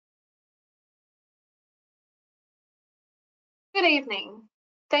Good evening.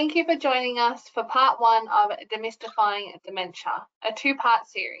 Thank you for joining us for part one of Demystifying Dementia, a two-part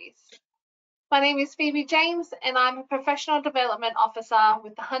series. My name is Phoebe James and I'm a Professional Development Officer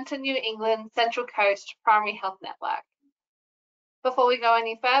with the Hunter New England Central Coast Primary Health Network. Before we go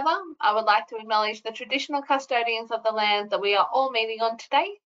any further, I would like to acknowledge the traditional custodians of the land that we are all meeting on today.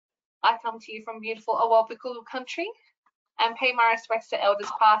 I come to you from beautiful Awabakal country and pay my respects to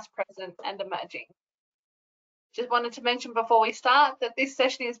elders past, present and emerging. Just wanted to mention before we start that this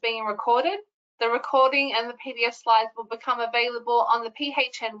session is being recorded. The recording and the PDF slides will become available on the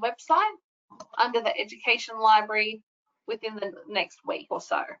PHN website under the Education Library within the next week or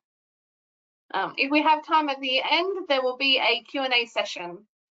so. If we have time at the end, there will be a Q&A session.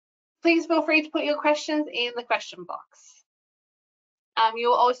 Please feel free to put your questions in the question box.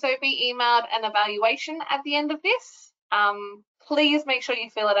 You will also be emailed an evaluation at the end of this. Please make sure you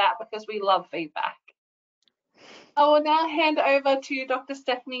fill it out because we love feedback. I will now hand over to Dr.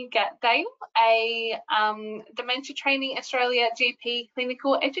 Stephanie Dale, a Dementia Training Australia GP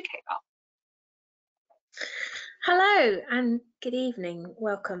clinical educator. Hello and good evening,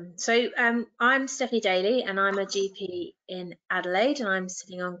 welcome. So I'm Stephanie Daly and I'm a GP in Adelaide and I'm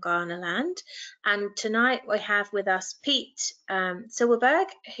sitting on Ghana land. And tonight we have with us Pete Silverberg.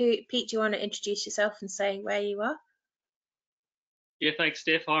 Pete, do you want to introduce yourself and say where you are? Yeah, thanks,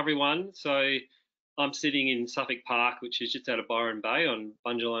 Steph. Hi, everyone. So I'm sitting in Suffolk Park, which is just out of Byron Bay on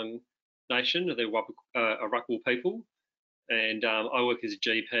Bundjalung Nation, of the Arakwal people. And I work as a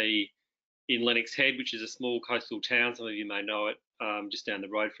GP in Lennox Head, which is a small coastal town. Some of you may know it, just down the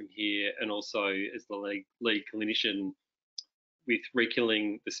road from here, and also as the lead clinician with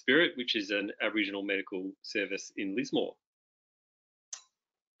Rekilling the Spirit, which is an Aboriginal medical service in Lismore.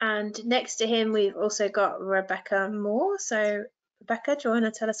 And next to him, we've also got Rebecca Moore. So Rebecca, do you want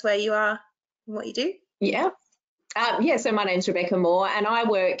to tell us where you are and what you do? Yeah. So my name's Rebecca Moore and I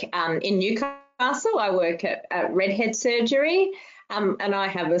work in Newcastle. I work at Redhead Surgery and I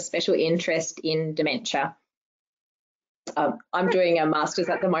have a special interest in dementia. I'm doing a master's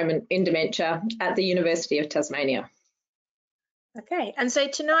at the moment in dementia at the University of Tasmania. Okay, and so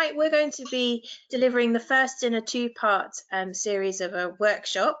tonight we're going to be delivering the first in a two-part series of a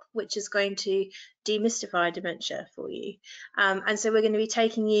workshop, which is going to demystify dementia for you. And so we're going to be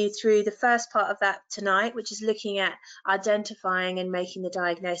taking you through the first part of that tonight, which is looking at identifying and making the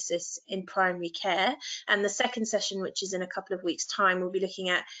diagnosis in primary care. And the second session, which is in a couple of weeks' time, we'll be looking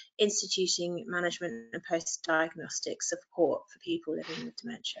at instituting management and post-diagnostic support for people living with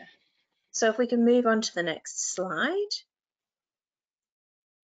dementia. So if we can move on to the next slide.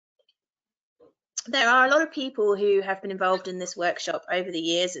 There are a lot of people who have been involved in this workshop over the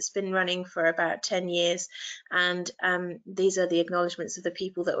years. It's been running for about 10 years, and these are the acknowledgements of the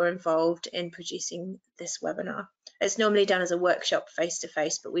people that were involved in producing this webinar. It's normally done as a workshop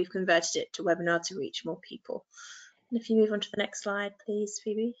face-to-face, but we've converted it to webinar to reach more people. And if you move on to the next slide, please,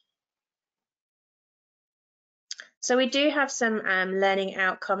 Phoebe. So we do have some learning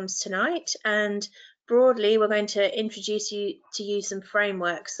outcomes tonight, and broadly, we're going to introduce you to some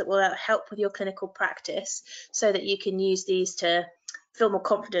frameworks that will help with your clinical practice so that you can use these to feel more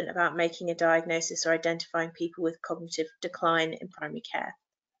confident about making a diagnosis or identifying people with cognitive decline in primary care.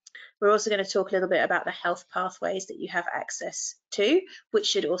 We're also going to talk a little bit about the health pathways that you have access to, which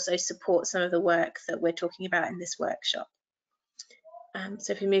should also support some of the work that we're talking about in this workshop.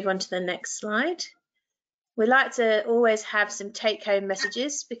 So if we move on to the next slide. We like to always have some take-home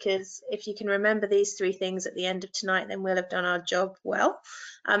messages, because if you can remember these three things at the end of tonight, then we'll have done our job well.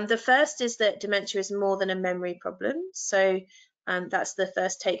 The first is that dementia is more than a memory problem. So that's the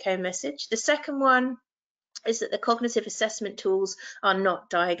first take-home message. The second one is that the cognitive assessment tools are not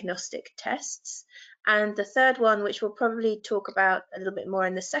diagnostic tests. And the third one, which we'll probably talk about a little bit more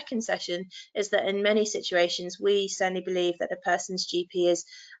in the second session, is that in many situations, we certainly believe that a person's GP is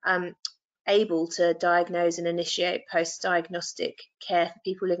able to diagnose and initiate post-diagnostic care for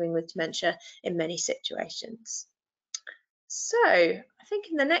people living with dementia in many situations. So I think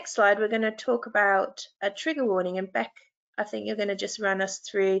in the next slide, we're going to talk about a trigger warning. And Beck, I think you're going to just run us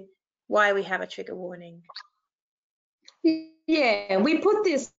through why we have a trigger warning. Yeah, we put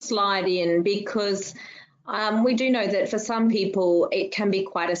this slide in because we do know that for some people it can be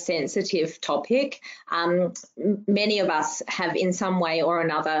quite a sensitive topic. Many of us have in some way or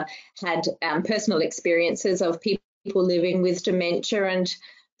another had personal experiences of people living with dementia and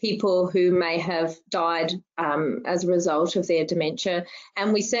people who may have died as a result of their dementia.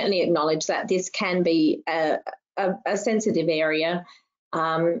 And we certainly acknowledge that this can be a sensitive area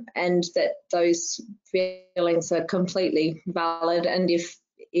and that those feelings are completely valid. And if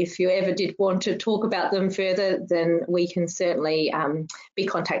if you ever did want to talk about them further, then we can certainly be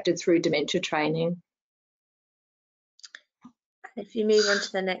contacted through dementia training. If you move on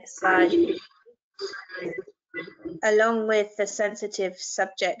to the next slide, along with the sensitive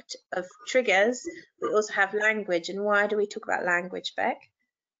subject of triggers, we also have language. And why do we talk about language, Beck?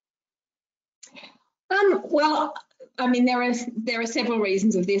 Well, I mean, there are several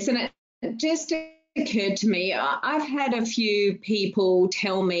reasons of this, and it just occurred to me. I've had a few people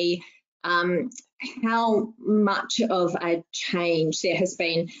tell me how much of a change there has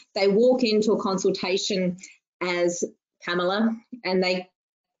been. They walk into a consultation as Pamela, and they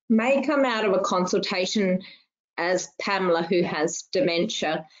may come out of a consultation as Pamela who has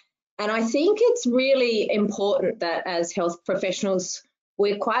dementia. And I think it's really important that as health professionals,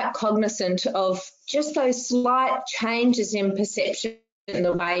 we're quite cognizant of just those slight changes in perception,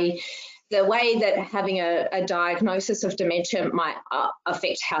 the way that having a diagnosis of dementia might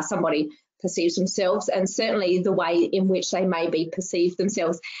affect how somebody perceives themselves, and certainly the way in which they maybe perceive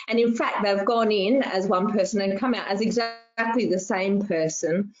themselves. And in fact, they've gone in as one person and come out as exactly the same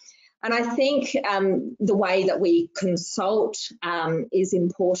person. And I think the way that we consult is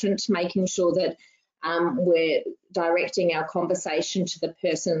important, making sure that we're directing our conversation to the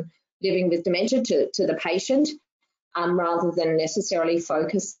person living with dementia, to the patient, rather than necessarily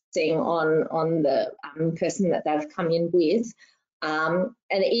focusing on the person that they've come in with. And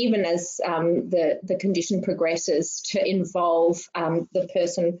even as the condition progresses, to involve the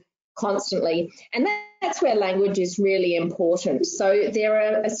person constantly. And that's where language is really important. So there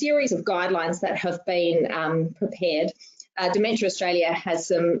are a series of guidelines that have been prepared. Dementia Australia has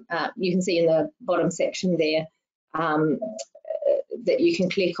some, you can see in the bottom section there, that you can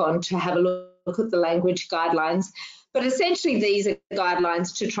click on to have a look at the language guidelines. But essentially these are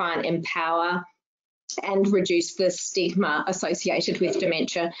guidelines to try and empower and reduce the stigma associated with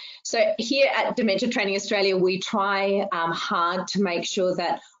dementia. So here at Dementia Training Australia, we try hard to make sure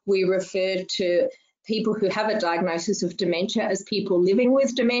that we refer to people who have a diagnosis of dementia as people living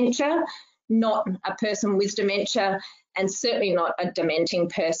with dementia, not a person with dementia, and certainly not a dementing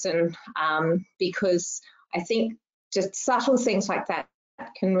person, because I think just subtle things like that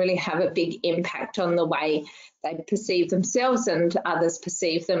can really have a big impact on the way they perceive themselves and others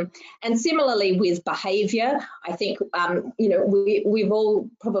perceive them. And similarly with behaviour, I think, you know, we've all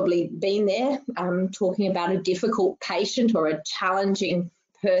probably been there talking about a difficult patient or a challenging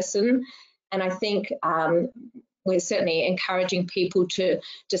person. And I think we're certainly encouraging people to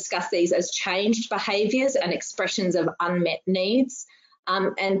discuss these as changed behaviours and expressions of unmet needs,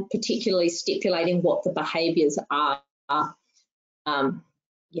 and particularly stipulating what the behaviours are.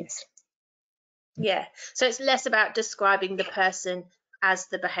 Yes. Yeah, so it's less about describing the person as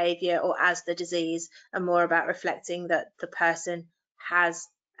the behaviour or as the disease, and more about reflecting that the person has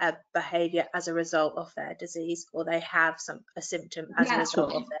a behaviour as a result of their disease, or they have a symptom as a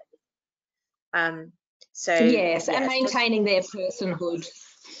result of their so yes, and maintaining their personhood.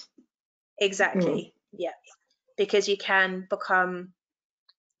 Exactly. Yeah, because you can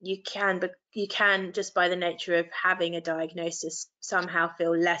just by the nature of having a diagnosis somehow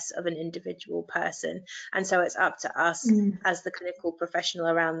feel less of an individual person, and so it's up to us as the clinical professional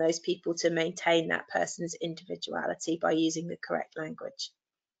around those people to maintain that person's individuality by using the correct language.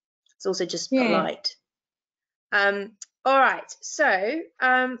 It's also just polite. All right, so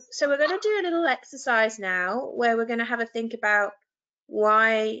we're going to do a little exercise now where we're going to have a think about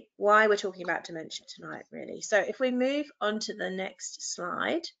why we're talking about dementia tonight, really. So if we move on to the next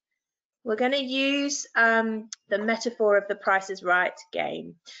slide, we're going to use the metaphor of the Price is Right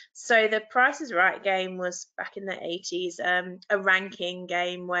game. So the Price is Right game was back in the 80s, a ranking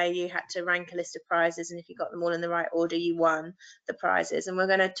game where you had to rank a list of prizes, and if you got them all in the right order, you won the prizes. And we're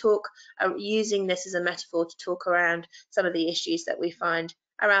going to talk using this as a metaphor to talk around some of the issues that we find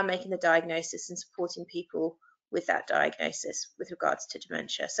around making the diagnosis and supporting people with that diagnosis with regards to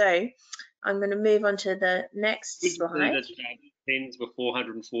dementia. So I'm going to move on to the next slide. Pens were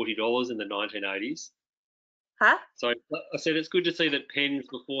 $440 in the 1980s. Huh? So I said it's good to see that pens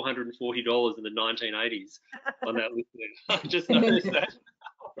were $440 in the 1980s on that list. I just noticed that.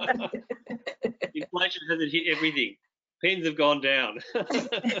 Inflation hasn't hit everything. Pens have gone down.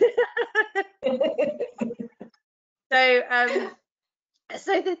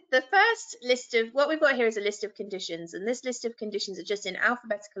 So the first list of what we've got here is a list of conditions, and this list of conditions are just in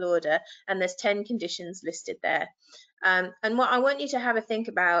alphabetical order, and there's 10 conditions listed there. And what I want you to have a think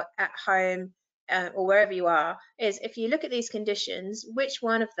about at home or wherever you are is, if you look at these conditions, which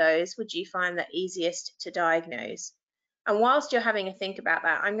one of those would you find the easiest to diagnose? And whilst you're having a think about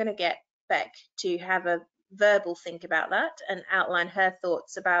that, I'm going to get Beck to have a verbal think about that and outline her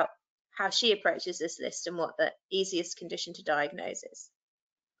thoughts about how she approaches this list and what the easiest condition to diagnose is.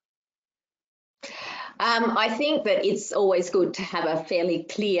 I think that it's always good to have a fairly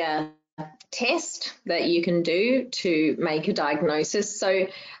clear test that you can do to make a diagnosis. So,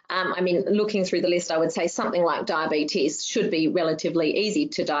 I mean, looking through the list, I would say something like diabetes should be relatively easy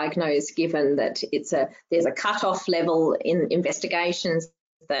to diagnose, given that there's a cutoff level in investigations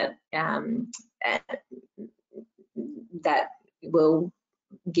that that will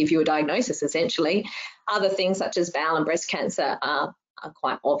give you a diagnosis, essentially. Other things such as bowel and breast cancer are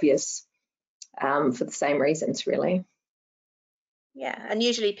quite obvious for the same reasons, really. Yeah, and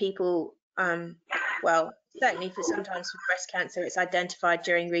usually people, well, certainly sometimes for breast cancer, it's identified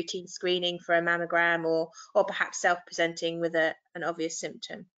during routine screening for a mammogram or perhaps self-presenting with an obvious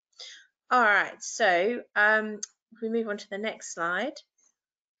symptom. All right, so if we move on to the next slide.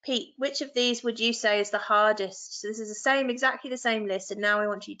 Pete, which of these would you say is the hardest? So this is exactly the same list, and now I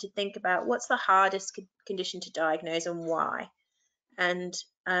want you to think about what's the hardest condition to diagnose and why. And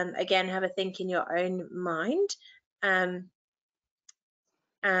again, have a think in your own mind. Oh,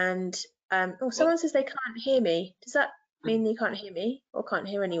 someone says they can't hear me. Does that mean you can't hear me or can't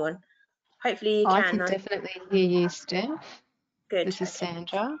hear anyone? Hopefully you can. I can definitely hear you, Steph. Good. This is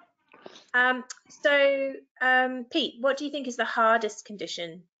Sandra. Pete, what do you think is the hardest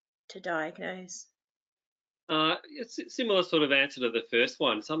condition to diagnose? It's a similar sort of answer to the first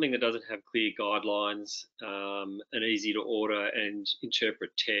one, something that doesn't have clear guidelines, an easy to order and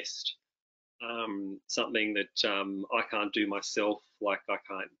interpret test. Something that I can't do myself, like I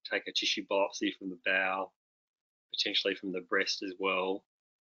can't take a tissue biopsy from the bowel, potentially from the breast as well.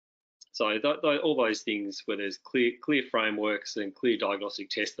 So all those things where there's clear frameworks and clear diagnostic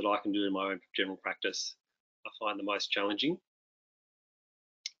tests that I can do in my own general practice, I find the most challenging.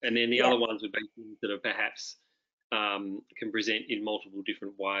 And then the other ones would be things that are perhaps can present in multiple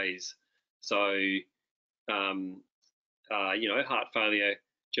different ways. So, you know, heart failure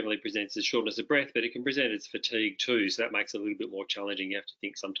generally presents as shortness of breath, but it can present as fatigue too. So that makes it a little bit more challenging. You have to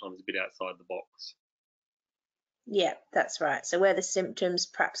think sometimes a bit outside the box. Yeah, that's right. So where the symptoms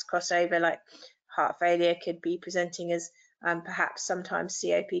perhaps cross over, like heart failure could be presenting as perhaps sometimes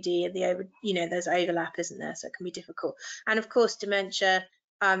COPD, and there's overlap, isn't there? So it can be difficult. And of course, dementia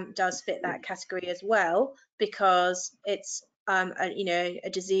does fit that category as well, because it's a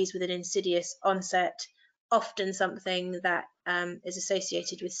disease with an insidious onset, often something that is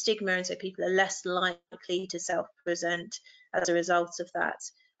associated with stigma, and so people are less likely to self-present as a result of that.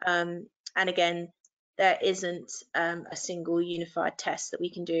 And again, there isn't a single unified test that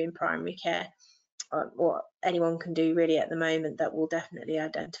we can do in primary care, or anyone can do really at the moment, that will definitely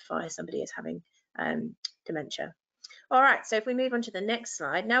identify somebody as having dementia. All right, so if we move on to the next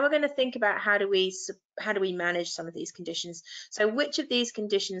slide, now we're going to think about how do we manage some of these conditions. So which of these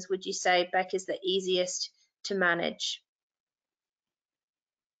conditions would you say, Beck, is the easiest to manage?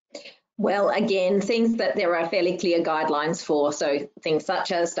 Well, again, things that there are fairly clear guidelines for, so things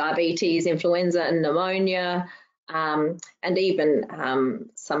such as diabetes, influenza and pneumonia, and even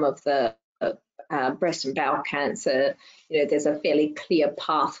some of the breast and bowel cancer, there's a fairly clear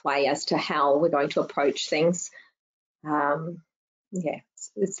pathway as to how we're going to approach things. Yeah,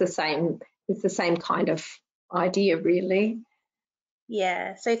 it's the same kind of idea, really.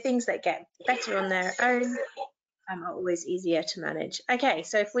 Yeah, so things that get better on their own are always easier to manage. Okay,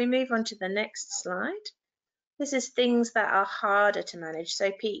 so if we move on to the next slide, this is things that are harder to manage.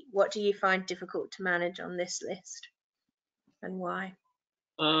 So Pete, what do you find difficult to manage on this list, and why?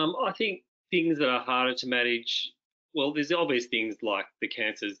 I think things that are harder to manage, well, there's obvious things like the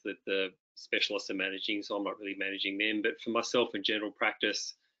cancers that the specialists are managing, so I'm not really managing them. But for myself in general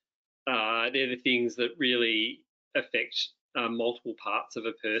practice, they're the things that really affect multiple parts of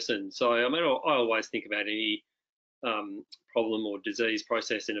a person. So I mean, I always think about any problem or disease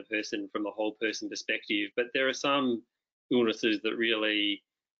process in a person from a whole person perspective, but there are some illnesses that really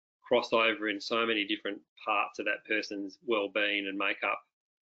cross over in so many different parts of that person's well-being and makeup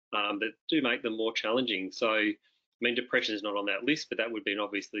that do make them more challenging. So, I mean, depression is not on that list, but that would be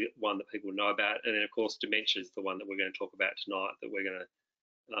obviously one that people know about. And then, of course, dementia is the one that we're going to talk about tonight, that we're going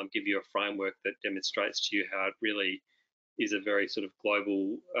to give you a framework that demonstrates to you how it really is a very sort of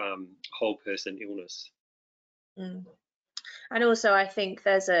global whole person illness. Mm. And also, I think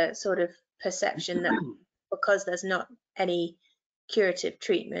there's a sort of perception that because there's not any curative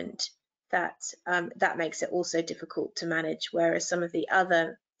treatment, that that makes it also difficult to manage. Whereas some of the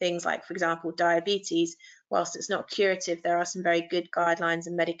other things, like, for example, diabetes, whilst it's not curative, there are some very good guidelines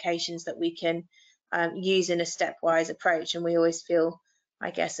and medications that we can use in a stepwise approach. And we always feel,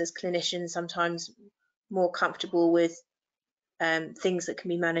 I guess, as clinicians, sometimes more comfortable with things that can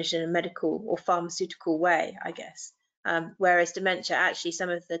be managed in a medical or pharmaceutical way, I guess. Whereas dementia, actually, some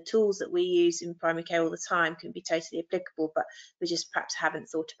of the tools that we use in primary care all the time can be totally applicable, but we just perhaps haven't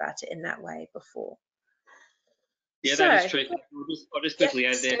thought about it in that way before. Yeah, so, that is true. I'll just quickly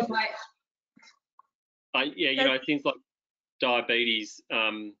add there. Yeah, you know, things like diabetes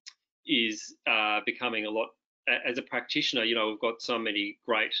is becoming a lot. As a practitioner, you know, we've got so many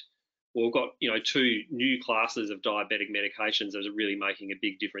great. Well, we've got, you know, 2 new classes of diabetic medications that are really making a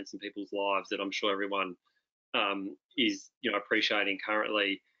big difference in people's lives that I'm sure everyone is, you know, appreciating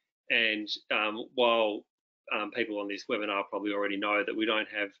currently. And while people on this webinar probably already know that we don't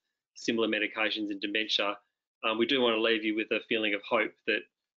have similar medications in dementia, we do want to leave you with a feeling of hope that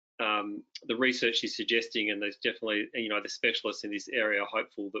the research is suggesting, and there's definitely, you know, the specialists in this area are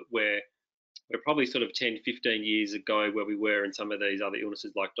hopeful that we're probably sort of 10, 15 years ago where we were in some of these other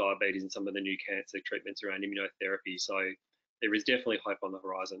illnesses like diabetes and some of the new cancer treatments around immunotherapy. So there is definitely hope on the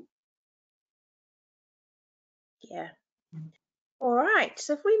horizon. Yeah. All right.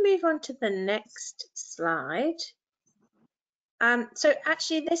 So if we move on to the next slide. So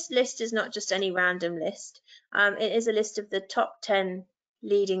actually, this list is not just any random list. It is a list of the top 10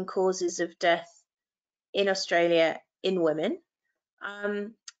 leading causes of death in Australia in women.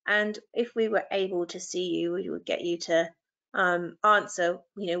 And if we were able to see you, we would get you to answer,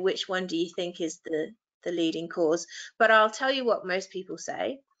 you know, which one do you think is the leading cause. But I'll tell you what most people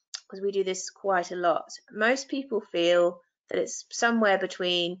say, because we do this quite a lot. Most people feel that it's somewhere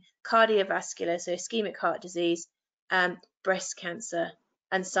between cardiovascular, so ischemic heart disease, breast cancer,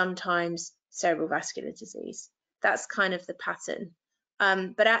 and sometimes cerebral vascular disease. That's kind of the pattern.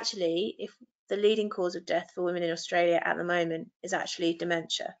 But actually, if the leading cause of death for women in Australia at the moment is actually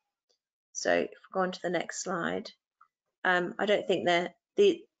dementia. So if we go on to the next slide, I don't think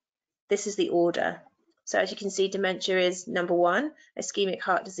this is the order. So as you can see, dementia is number 1, ischemic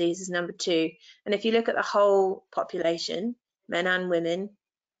heart disease is number 2. And if you look at the whole population, men and women,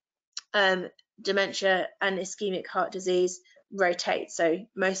 dementia and ischemic heart disease rotate. So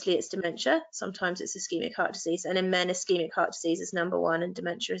mostly it's dementia, sometimes it's ischemic heart disease. And in men, ischemic heart disease is number 1 and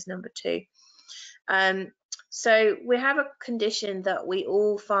dementia is number 2. So we have a condition that we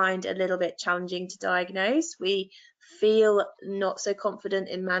all find a little bit challenging to diagnose. We feel not so confident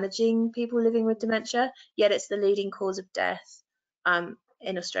in managing people living with dementia, yet it's the leading cause of death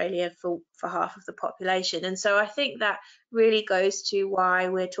in Australia for half of the population. And so I think that really goes to why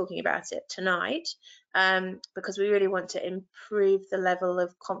we're talking about it tonight, because we really want to improve the level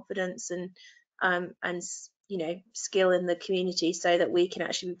of confidence and you know, skill in the community so that we can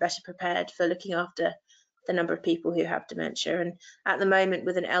actually be better prepared for looking after the number of people who have dementia. And at the moment,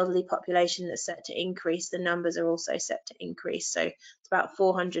 with an elderly population that's set to increase, the numbers are also set to increase. So it's about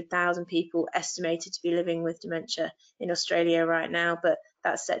 400,000 people estimated to be living with dementia in Australia right now, but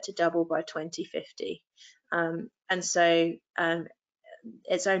that's set to double by 2050. And so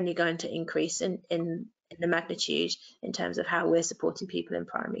it's only going to increase in the magnitude in terms of how we're supporting people in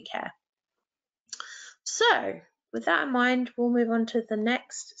primary care. So with that in mind, we'll move on to the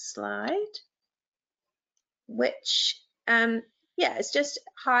next slide, which, yeah, it's just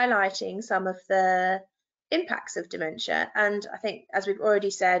highlighting some of the impacts of dementia. And I think, as we've already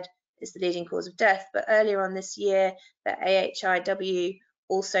said, it's the leading cause of death. But earlier on this year, the AHIW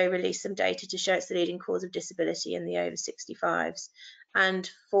also released some data to show it's the leading cause of disability in the over 65s. And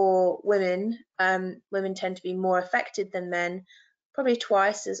for women, women tend to be more affected than men, probably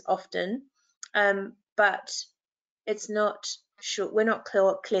twice as often. But it's not sure, we're not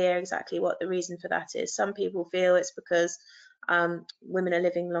clear exactly what the reason for that is. Some people feel it's because women are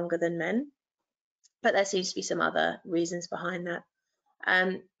living longer than men, but there seems to be some other reasons behind that.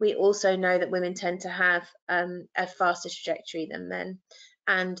 We also know that women tend to have a faster trajectory than men,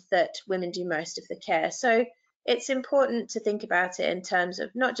 and that women do most of the care. So it's important to think about it in terms of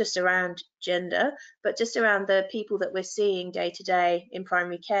not just around gender, but just around the people that we're seeing day to day in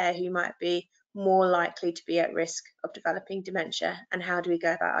primary care who might be more likely to be at risk of developing dementia, and how do we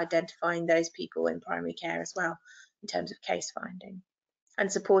go about identifying those people in primary care as well in terms of case finding and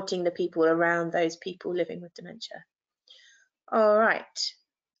supporting the people around those people living with dementia. All right,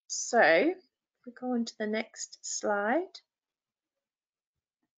 so we go on to the next slide.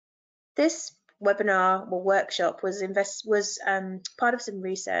 This webinar or workshop was part of some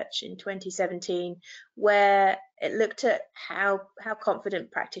research in 2017 where it looked at how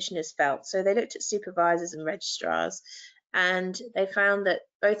confident practitioners felt. So they looked at supervisors and registrars, and they found that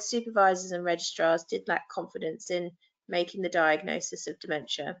both supervisors and registrars did lack confidence in making the diagnosis of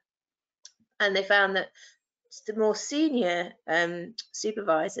dementia. And they found that the more senior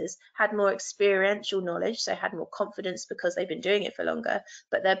supervisors had more experiential knowledge, so had more confidence because they've been doing it for longer,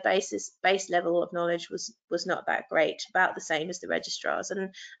 but their base level of knowledge was not that great, about the same as the registrars.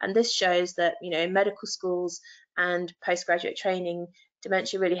 And this shows that, you know, in medical schools and postgraduate training,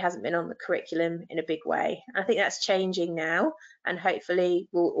 dementia really hasn't been on the curriculum in a big way. I think that's changing now, and hopefully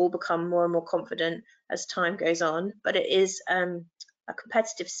we'll all become more and more confident as time goes on. But it is a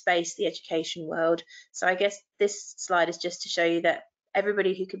competitive space, the education world. So I guess this slide is just to show you that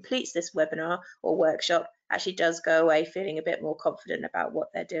everybody who completes this webinar or workshop actually does go away feeling a bit more confident about what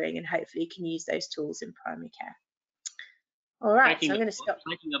they're doing, and hopefully can use those tools in primary care. All right, so I'm going to stop.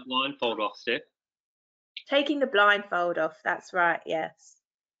 Taking the blindfold off, Steph. Taking the blindfold off, that's right, yes.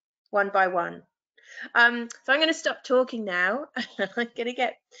 One by one. So I'm going to stop talking now. I'm going to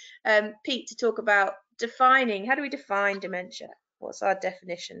get Pete to talk about defining. How do we define dementia? What's our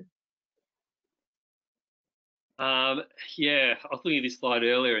definition? Yeah, I was looking at this slide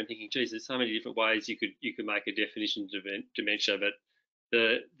earlier and thinking, geez, there's so many different ways you could make a definition of dementia, but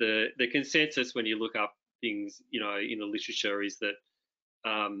the consensus when you look up things, you know, in the literature is that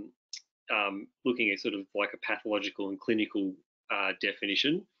looking at sort of like a pathological and clinical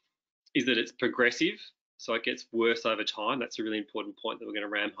definition is that it's progressive, so it gets worse over time. That's a really important point that we're going to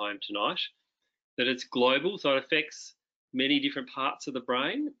ram home tonight. That it's global, so it affects many different parts of the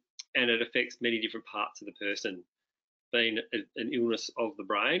brain, and it affects many different parts of the person. Being an illness of the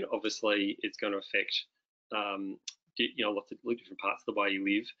brain, obviously it's going to affect you know, lots of different parts of the way you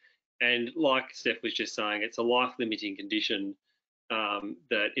live. And like Steph was just saying, it's a life-limiting condition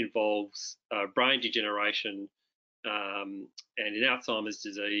that involves brain degeneration, and in Alzheimer's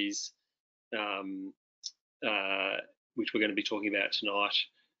disease, which we're going to be talking about tonight,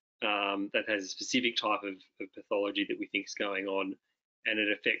 that has a specific type of pathology that we think is going on, and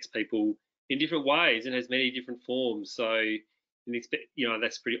it affects people in different ways and has many different forms. So, you know,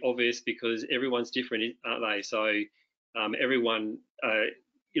 that's pretty obvious because everyone's different, aren't they? So, everyone,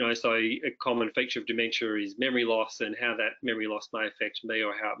 you know, so a common feature of dementia is memory loss, and how that memory loss may affect me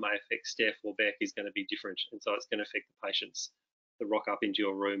or how it may affect Steph or Beck is going to be different. And so it's going to affect the patients that rock up into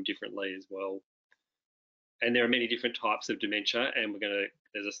your room differently as well. And there are many different types of dementia, and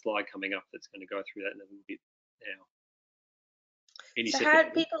there's a slide coming up that's going to go through that in a little bit now. So how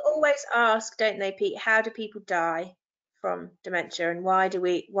people always ask, don't they, Pete, how do people die from dementia, and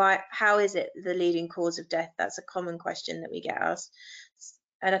how is it the leading cause of death? That's a common question that we get asked.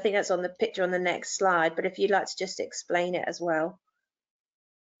 And I think that's on the picture on the next slide, but if you'd like to just explain it as well.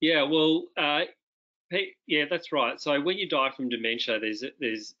 Yeah, well, yeah, that's right. So when you die from dementia, there's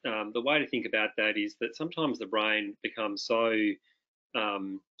the way to think about that is that sometimes the brain becomes so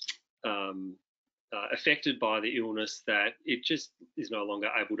affected by the illness that it just is no longer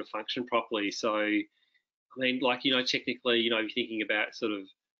able to function properly. So, I mean, like, you know, technically, you know, if you're thinking about sort of,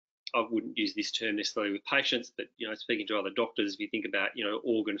 I wouldn't use this term necessarily with patients, but, you know, speaking to other doctors, if you think about, you know,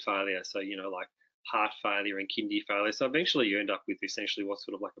 organ failure, so, you know, like heart failure and kidney failure. So eventually you end up with essentially what's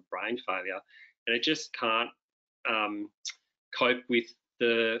sort of like a brain failure, and it just can't cope with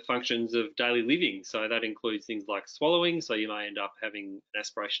the functions of daily living. So that includes things like swallowing. So you may end up having an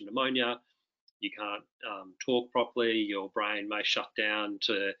aspiration pneumonia. You can't talk properly. Your brain may shut down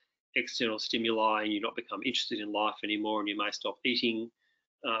to external stimuli, and you not become interested in life anymore, and you may stop eating.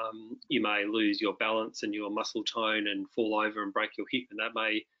 You may lose your balance and your muscle tone and fall over and break your hip, and that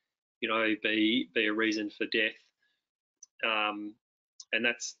may, you know, be a reason for death. And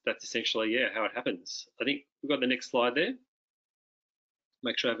that's essentially, yeah, how it happens. I think we've got the next slide there.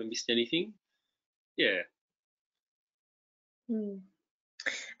 Make sure I haven't missed anything. Yeah.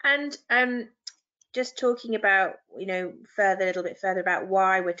 And just talking about, you know, a little bit further about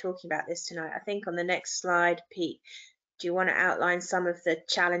why we're talking about this tonight. I think on the next slide, Pete, do you want to outline some of the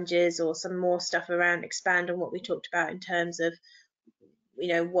challenges or some more stuff around, expand on what we talked about in terms of, you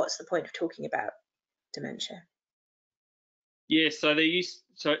know, what's the point of talking about dementia? Yeah, so they used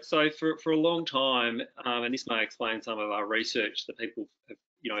so for a long time, and this may explain some of our research that people have,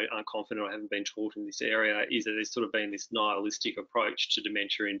 you know, aren't confident or haven't been taught in this area, is that there's sort of been this nihilistic approach to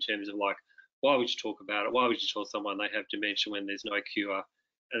dementia in terms of like, why would you talk about it? Why would you tell someone they have dementia when there's no cure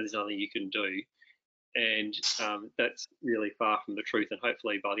and there's nothing you can do? And that's really far from the truth. And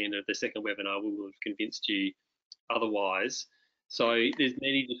hopefully by the end of the second webinar, we will have convinced you otherwise. So there's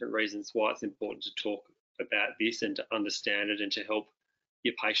many different reasons why it's important to talk about this and to understand it and to help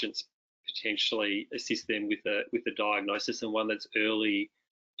your patients potentially assist them with a diagnosis, and one that's early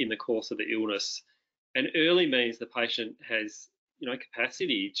in the course of the illness. And early means the patient has, you know,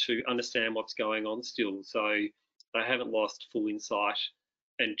 capacity to understand what's going on still. So they haven't lost full insight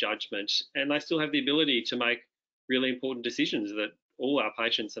and judgment, and they still have the ability to make really important decisions that all our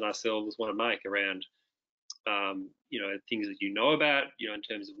patients and ourselves want to make around, things that you know about, in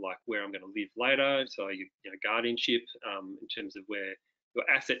terms of like where I'm going to live later, so guardianship, in terms of where your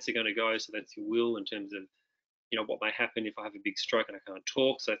assets are going to go, so that's your will, in terms of what may happen if I have a big stroke and I can't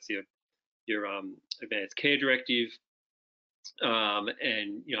talk, so that's your advanced care directive,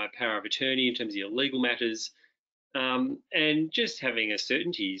 and power of attorney in terms of your legal matters, and just having a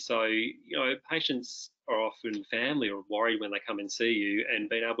certainty. So patients are often family or worried when they come and see you, and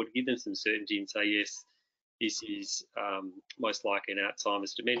being able to give them some certainty and say, yes, this is most likely an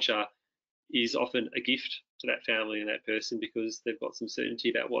Alzheimer's dementia, is often a gift to that family and that person, because they've got some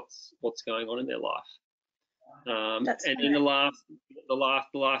certainty about what's going on in their life. And then the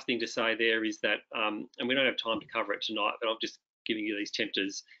last thing to say there is that, and we don't have time to cover it tonight, but I'm just giving you these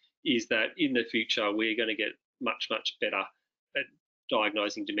tempters, is that in the future we're going to get much better at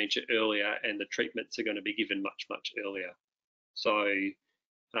diagnosing dementia earlier, and the treatments are going to be given much earlier. So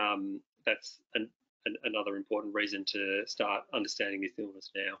that's another important reason to start understanding this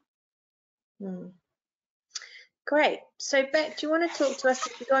illness now. Great. So Beck, do you want to talk to us,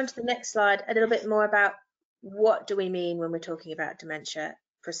 if we go on to the next slide, a little bit more about what do we mean when we're talking about dementia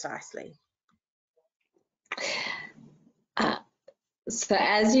precisely? So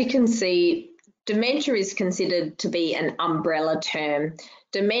as you can see, dementia is considered to be an umbrella term.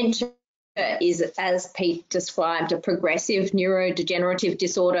 Dementia is, as Pete described, a progressive neurodegenerative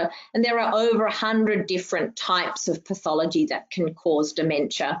disorder, and there are over 100 different types of pathology that can cause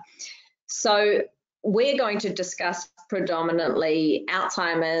dementia. So we're going to discuss predominantly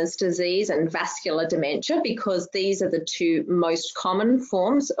Alzheimer's disease and vascular dementia, because these are the two most common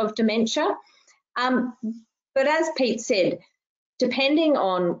forms of dementia. But as Pete said, depending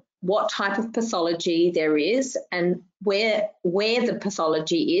on what type of pathology there is and where the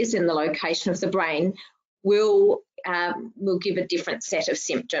pathology is in the location of the brain, will give a different set of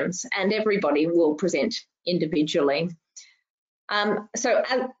symptoms, and everybody will present individually. So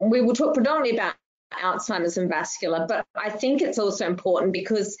we will talk predominantly about Alzheimer's and vascular, but I think it's also important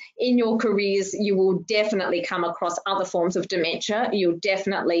because in your careers you will definitely come across other forms of dementia. You'll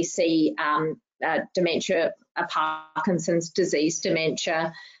definitely see dementia, Parkinson's disease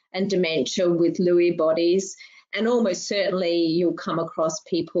dementia, and dementia with Lewy bodies, and almost certainly you'll come across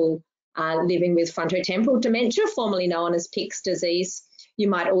people living with frontotemporal dementia, formerly known as Pick's disease. You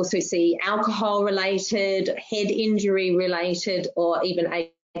might also see alcohol-related, head injury-related, or even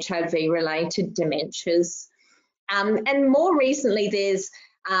HIV-related dementias. And more recently, there's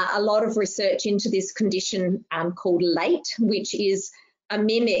a lot of research into this condition called late, which is a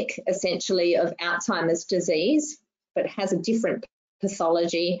mimic, essentially, of Alzheimer's disease, but has a different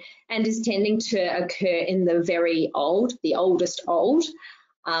pathology and is tending to occur in the very old, the oldest old.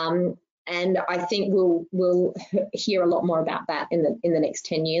 And I think we'll hear a lot more about that in the next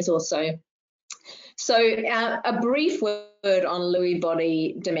 10 years or so. So a brief word on Lewy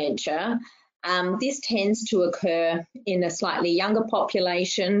body dementia. This tends to occur in a slightly younger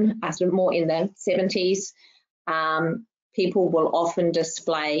population, more in the 70s. People will often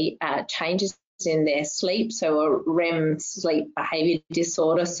display changes in their sleep, so a REM sleep behaviour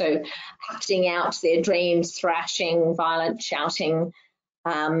disorder, so acting out their dreams, thrashing, violent shouting.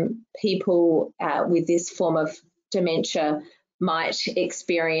 People with this form of dementia might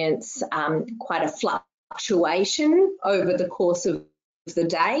experience quite a fluctuation over the course of the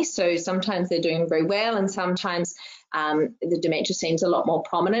day. So sometimes they're doing very well, and sometimes the dementia seems a lot more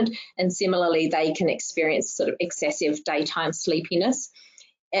prominent. And similarly, they can experience sort of excessive daytime sleepiness.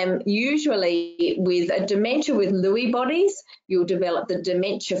 Usually with a dementia with Lewy bodies, you'll develop the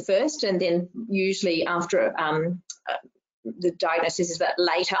dementia first, and then usually after the diagnosis is that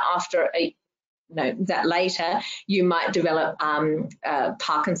later you might develop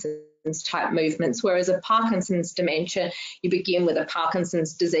Parkinson's type movements, whereas a Parkinson's dementia, you begin with a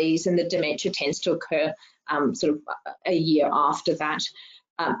Parkinson's disease and the dementia tends to occur sort of a year after that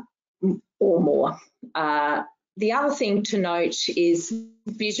or more. The other thing to note is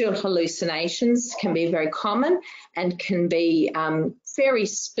visual hallucinations can be very common and can be very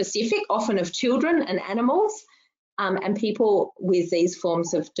specific, often of children and animals, and people with these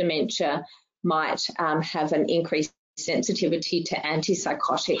forms of dementia might have an increased sensitivity to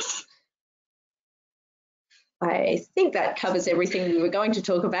antipsychotics. I think that covers everything we were going to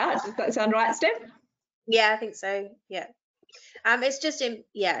talk about. Does that sound right, Steph? Yeah, I think so. Yeah. It's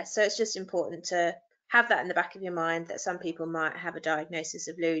just important to have that in the back of your mind, that some people might have a diagnosis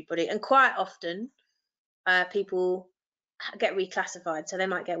of Lewy body, and quite often people get reclassified. So they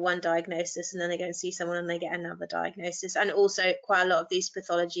might get one diagnosis and then they go and see someone and they get another diagnosis. And also quite a lot of these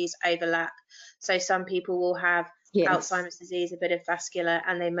pathologies overlap. So some people will have Alzheimer's disease, a bit of vascular,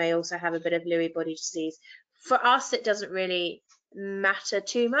 and they may also have a bit of Lewy body disease. For us, it doesn't really matter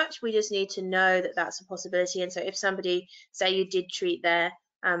too much. We just need to know that that's a possibility. And so if somebody, say you did treat their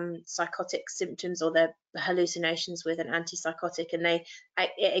psychotic symptoms or their hallucinations with an antipsychotic and it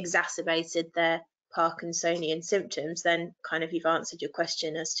exacerbated their Parkinsonian symptoms, then kind of you've answered your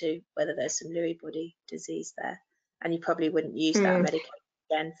question as to whether there's some Lewy body disease there, and you probably wouldn't use that medication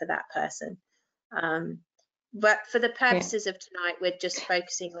again for that person. But for the purposes of tonight, we're just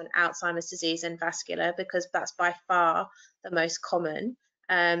focusing on Alzheimer's disease and vascular because that's by far the most common,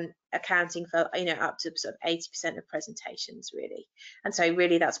 accounting for up to sort of 80% of presentations really. And so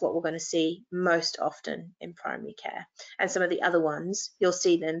really that's what we're going to see most often in primary care. And some of the other ones you'll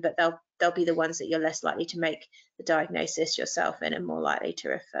see them, but they'll be the ones that you're less likely to make the diagnosis yourself in and more likely to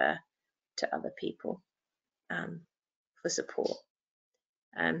refer to other people for support.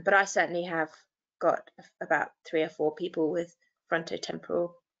 But I certainly have got about 3 or 4 people with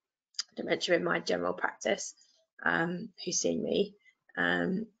frontotemporal dementia in my general practice who see me,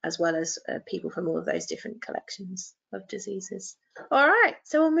 as well as people from all of those different collections of diseases. All right,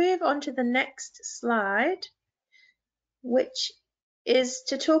 so we'll move on to the next slide, which is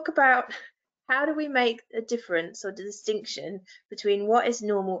to talk about how do we make a difference or the distinction between what is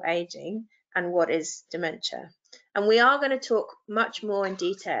normal aging and what is dementia. And we are going to talk much more in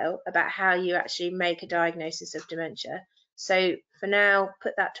detail about how you actually make a diagnosis of dementia. So for now,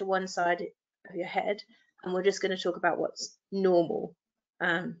 put that to one side of your head, and we're just going to talk about what's normal.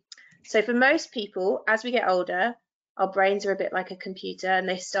 So for most people, as we get older, our brains are a bit like a computer and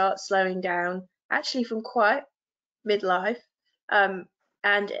they start slowing down actually from quite midlife.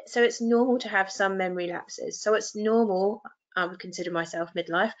 And so it's normal to have some memory lapses. So it's normal, I would consider myself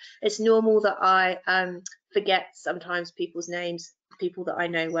midlife, it's normal that I forget sometimes people's names, people that I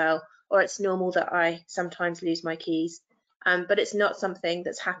know well, or it's normal that I sometimes lose my keys. But it's not something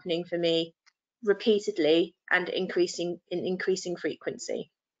that's happening for me repeatedly and increasing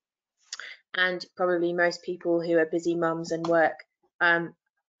frequency. And probably most people who are busy mums and work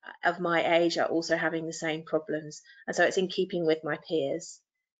of my age are also having the same problems, and so it's in keeping with my peers.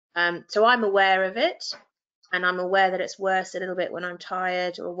 So I'm aware of it, and I'm aware that it's worse a little bit when I'm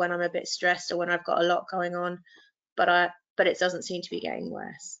tired or when I'm a bit stressed or when I've got a lot going on, but it doesn't seem to be getting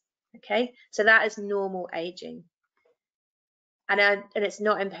worse. Okay, so that is normal aging, and it's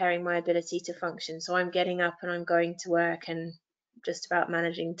not impairing my ability to function. So I'm getting up and I'm going to work and just about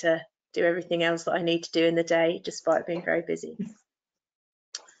managing to do everything else that I need to do in the day despite being very busy.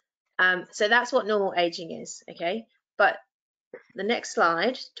 So that's what normal aging is, okay? But the next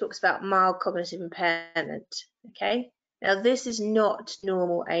slide talks about mild cognitive impairment, okay? Now, this is not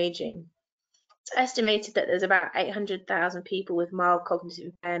normal aging. It's estimated that there's about 800,000 people with mild cognitive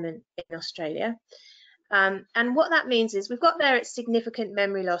impairment in Australia. And what that means is we've got there it's significant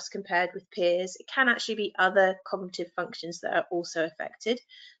memory loss compared with peers. It can actually be other cognitive functions that are also affected.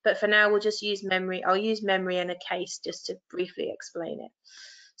 But for now, we'll just use memory. I'll use memory in a case just to briefly explain it.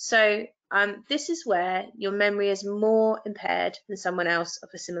 So this is where your memory is more impaired than someone else of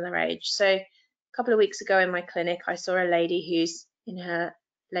a similar age. So a couple of weeks ago in my clinic, I saw a lady who's in her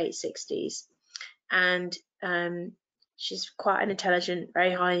late 60s, and she's quite an intelligent,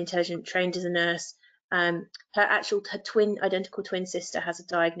 very highly intelligent, trained as a nurse. Her identical twin sister has a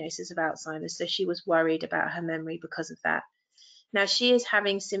diagnosis of Alzheimer's, so she was worried about her memory because of that. Now she is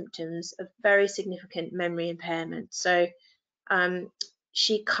having symptoms of very significant memory impairment. So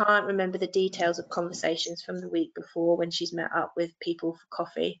she can't remember the details of conversations from the week before when she's met up with people for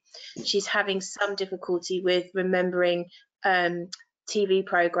coffee. She's having some difficulty with remembering TV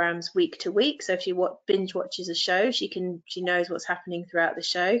programs week to week. So if she binge watches a show, she knows what's happening throughout the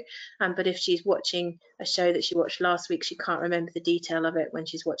show. But if she's watching a show that she watched last week, she can't remember the detail of it when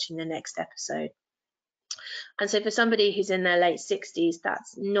she's watching the next episode. And so for somebody who's in their late 60s,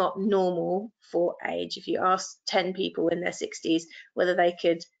 that's not normal for age. If you ask 10 people in their 60s whether they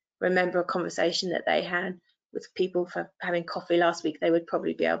could remember a conversation that they had with people for having coffee last week, they would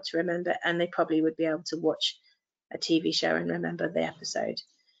probably be able to remember, and they probably would be able to watch a TV show and remember the episode.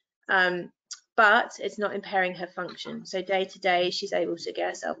 But it's not impairing her function. So day to day, she's able to get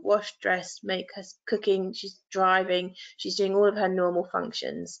herself washed, dressed, make her cooking, she's driving, she's doing all of her normal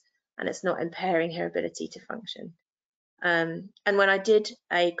functions, and it's not impairing her ability to function. And when I did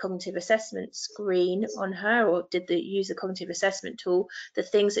a cognitive assessment screen on her, or use the cognitive assessment tool, the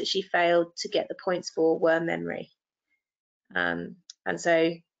things that she failed to get the points for were memory. And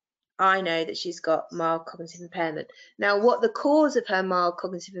so I know that she's got mild cognitive impairment. Now, what the cause of her mild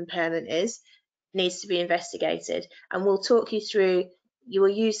cognitive impairment is needs to be investigated, and we'll talk you through. You will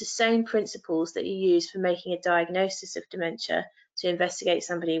use the same principles that you use for making a diagnosis of dementia to investigate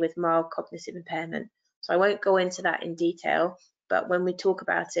somebody with mild cognitive impairment. So I won't go into that in detail, but when we talk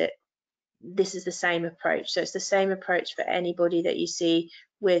about it, this is the same approach. So it's the same approach for anybody that you see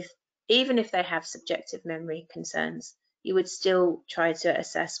with, even if they have subjective memory concerns, you would still try to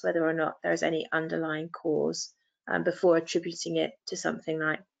assess whether or not there is any underlying cause before attributing it to something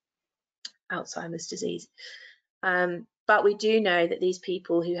like Alzheimer's disease. But we do know that these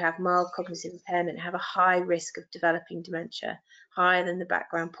people who have mild cognitive impairment have a high risk of developing dementia, higher than the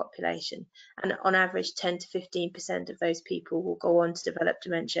background population. And on average, 10 to 15% of those people will go on to develop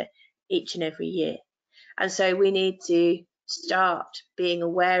dementia each and every year. And so we need to start being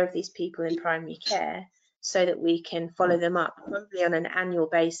aware of these people in primary care so that we can follow them up, probably on an annual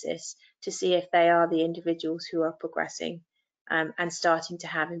basis, to see if they are the individuals who are progressing and starting to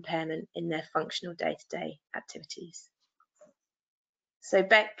have impairment in their functional day-to-day activities. So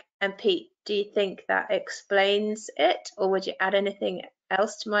Beck and Pete, do you think that explains it, or would you add anything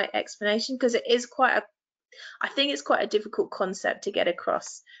else to my explanation? Because it is I think it's quite a difficult concept to get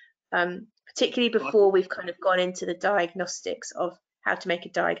across, particularly before we've kind of gone into the diagnostics of how to make a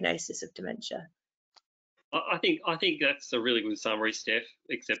diagnosis of dementia. I think that's a really good summary, Steph,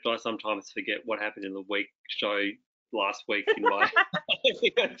 except I sometimes forget what happened in the week show last week in my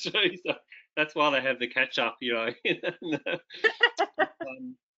too, so that's why they have the catch up, you know.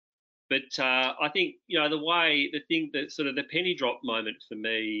 But I think, you know, the thing that sort of the penny drop moment for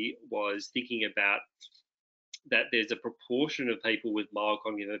me was thinking about that there's a proportion of people with mild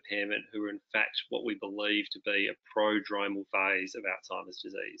cognitive impairment who are in fact what we believe to be a prodromal phase of Alzheimer's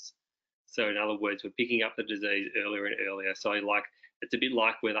disease. So in other words, we're picking up the disease earlier and earlier. So like it's a bit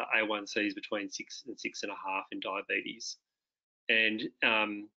like where the A1C is between 6 and 6.5 in diabetes, and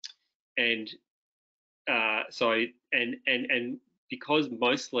because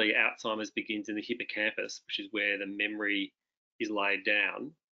mostly Alzheimer's begins in the hippocampus, which is where the memory is laid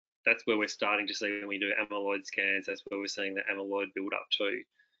down, that's where we're starting to see when we do amyloid scans. That's where we're seeing the amyloid build up too.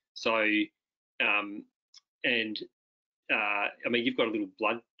 So, I mean, you've got a little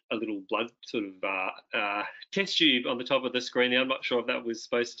blood sort of test tube on the top of the screen there. I'm not sure if that was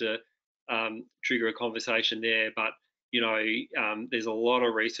supposed to trigger a conversation there, but you know, there's a lot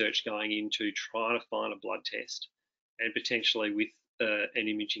of research going into trying to find a blood test, and potentially with an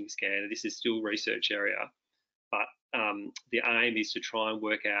imaging scan. This is still research area, but the aim is to try and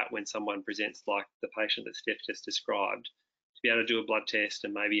work out when someone presents like the patient that Steph just described, to be able to do a blood test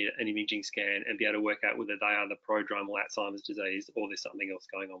and maybe an imaging scan and be able to work out whether they are the prodromal Alzheimer's disease or there's something else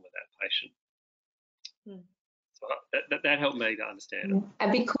going on with that patient. So that helped me to understand it.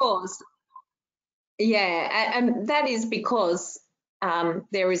 And because, yeah, and that is because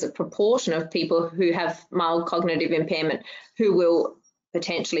there is a proportion of people who have mild cognitive impairment who will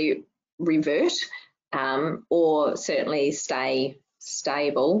potentially revert or certainly stay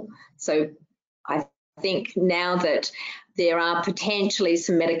stable. So I think now that there are potentially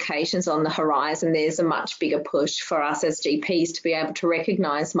some medications on the horizon, there's a much bigger push for us as GPs to be able to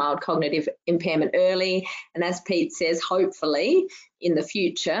recognise mild cognitive impairment early, and as Pete says, hopefully in the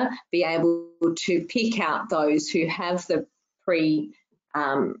future be able to pick out those who have the preclinical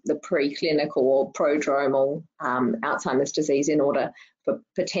or prodromal Alzheimer's disease in order for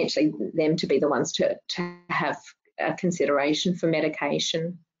potentially them to be the ones to have a consideration for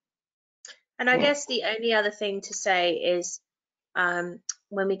medication. And I guess the only other thing to say is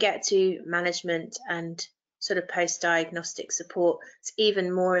when we get to management and sort of post-diagnostic support, it's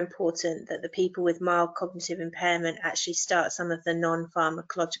even more important that the people with mild cognitive impairment actually start some of the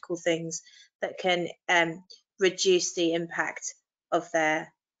non-pharmacological things that can reduce the impact of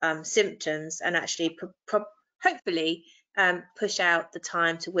their symptoms and actually hopefully push out the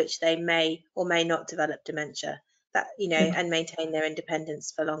time to which they may or may not develop dementia, that, you know, and maintain their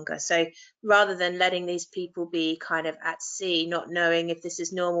independence for longer. So rather than letting these people be kind of at sea, not knowing if this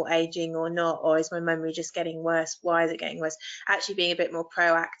is normal aging or not, or is my memory just getting worse, why is it getting worse, actually being a bit more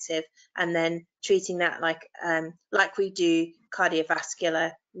proactive and then treating that like we do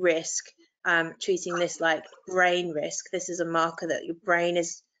cardiovascular risk, treating this like brain risk. This is a marker that your brain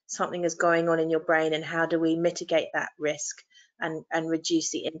is, something is going on in your brain, and how do we mitigate that risk and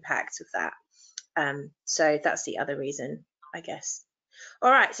reduce the impact of that. So that's the other reason, I guess.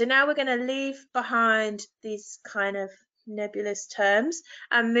 All right, so now we're going to leave behind these kind of nebulous terms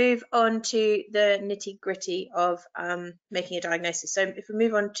and move on to the nitty-gritty of making a diagnosis. So if we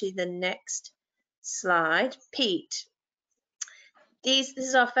move on to the next slide, Pete, this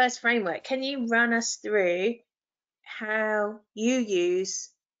is our first framework. Can you run us through how you use?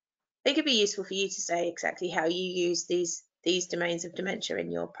 I think it'd be useful for you to say exactly how you use these domains of dementia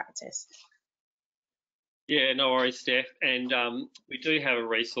in your practice. Yeah, no worries, Steph. And we do have a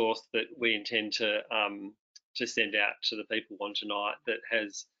resource that we intend to send out to the people on tonight that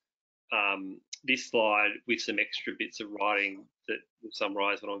has this slide with some extra bits of writing that will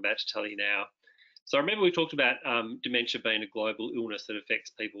summarise what I'm about to tell you now. So remember we talked about dementia being a global illness that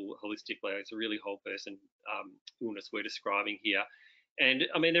affects people holistically. It's a really whole person illness we're describing here. And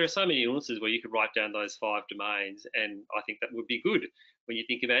I mean, there are so many illnesses where you could write down those 5 domains, and I think that would be good when you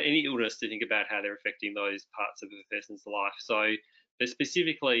think about any illness to think about how they're affecting those parts of a person's life. So but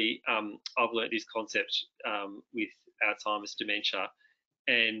specifically, I've learnt this concept with Alzheimer's dementia,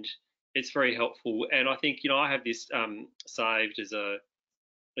 and it's very helpful. And I think, I have this saved as a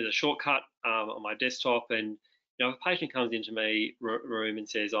shortcut on my desktop, and if a patient comes into me room and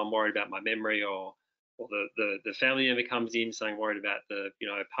says I'm worried about my memory, or the family member comes in saying worried about the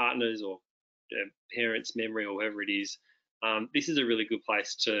partners or parents' memory or whoever it is, this is a really good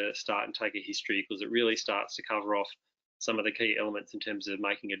place to start and take a history, because it really starts to cover off some of the key elements in terms of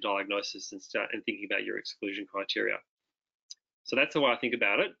making a diagnosis and thinking about your exclusion criteria. So that's the way I think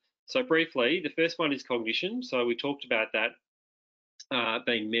about it. So briefly, the first one is cognition. So we talked about that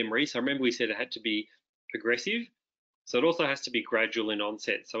being memory. So remember we said it had to be progressive. So it also has to be gradual in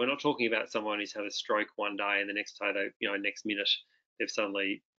onset. So we're not talking about someone who's had a stroke one day and the next day, next minute, they've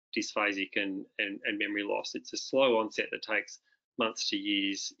suddenly dysphasic and memory loss. It's a slow onset that takes months to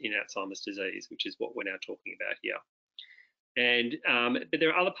years in Alzheimer's disease, which is what we're now talking about here. And but there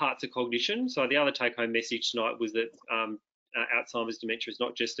are other parts of cognition. So the other take-home message tonight was that Alzheimer's dementia is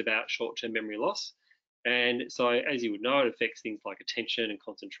not just about short-term memory loss. And so, as you would know, it affects things like attention and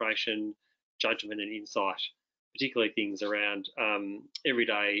concentration, judgment and insight, particularly things around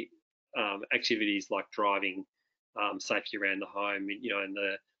everyday activities like driving, safety around the home, in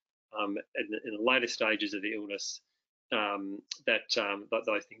the later stages of the illness, that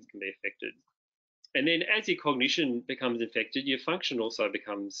those things can be affected. And then as your cognition becomes affected, your function also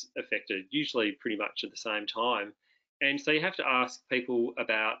becomes affected, usually pretty much at the same time. And so you have to ask people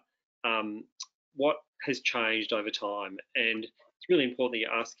about what has changed over time. And it's really important that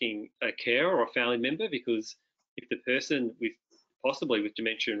you're asking a carer or a family member, because if the person possibly with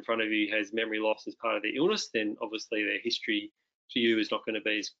dementia in front of you has memory loss as part of the illness, then obviously their history to you is not going to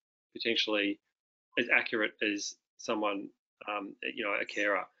be potentially as accurate as someone, a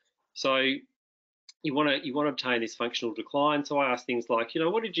carer. So you want to obtain this functional decline. So I ask things like, is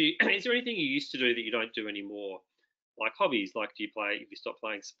there anything you used to do that you don't do anymore? Like hobbies, like if you stop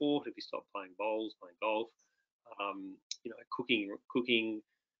playing sport, if you stop playing bowls, playing golf, cooking,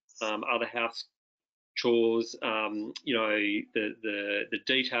 other house chores, the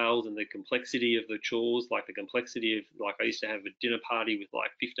details and the complexity of the chores, like the complexity of, like I used to have a dinner party with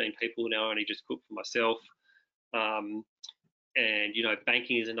like 15 people, now I only just cook for myself. And,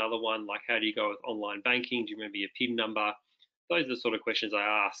 banking is another one, like how do you go with online banking? Do you remember your PIN number? Those are the sort of questions I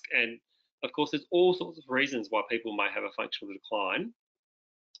ask. And of course, there's all sorts of reasons why people may have a functional decline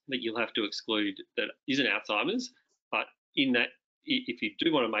that you'll have to exclude that isn't Alzheimer's. But in that, if you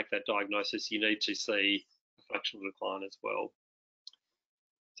do want to make that diagnosis, you need to see a functional decline as well.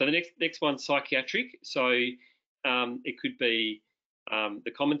 So the next one's psychiatric. So it could be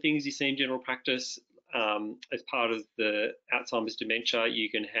the common things you see in general practice. As part of the Alzheimer's dementia, you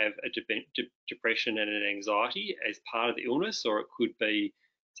can have a depression and an anxiety as part of the illness, or it could be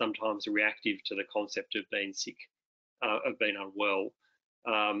sometimes reactive to the concept of being sick, of being unwell.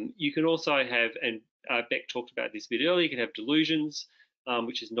 You can also have, and Beck talked about this a bit earlier, you can have delusions,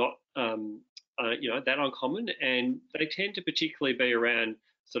 which is not that uncommon, and they tend to particularly be around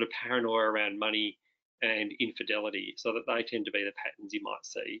sort of paranoia around money and infidelity, so that they tend to be the patterns you might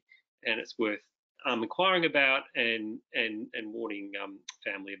see, and it's worth inquiring about and warning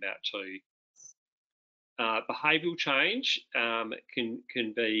family about too. Behavioural change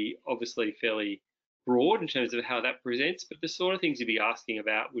can be obviously fairly broad in terms of how that presents, but the sort of things you'd be asking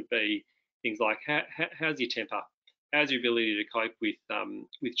about would be things like how's your temper, how's your ability to cope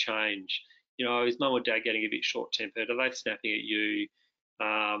with change. Is mum or dad getting a bit short-tempered? Are they snapping at you?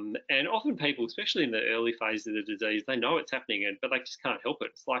 And often people, especially in the early phase of the disease, they know it's happening, but they just can't help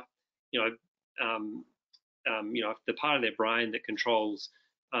it. It's like, if the part of their brain that controls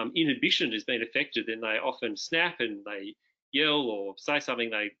inhibition has been affected, then they often snap and they yell or say something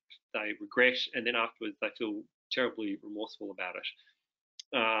they regret, and then afterwards they feel terribly remorseful about it.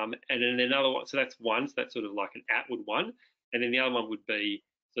 And then another one, so that's one, so that's sort of like an outward one, and then the other one would be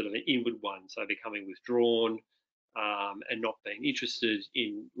sort of an inward one, so becoming withdrawn, and not being interested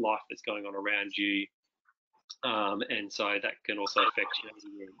in life that's going on around you. And so that can also affect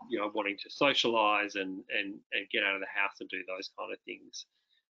wanting to socialise and get out of the house and do those kind of things.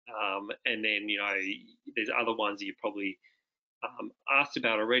 And then there's other ones that you probably asked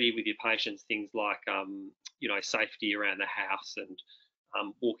about already with your patients, things like safety around the house and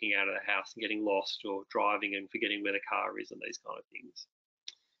walking out of the house and getting lost, or driving and forgetting where the car is, and these kind of things.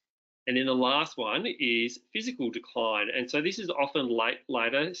 And then the last one is physical decline. And so this is often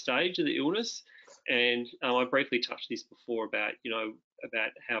later stage of the illness. And I briefly touched this before about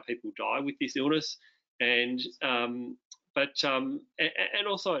how people die with this illness. And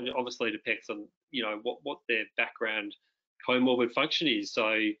also it obviously depends on what their background comorbid function is.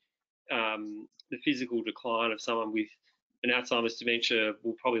 So the physical decline of someone with an Alzheimer's dementia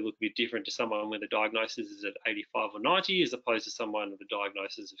will probably look a bit different to someone where the diagnosis is at 85 or 90, as opposed to someone with a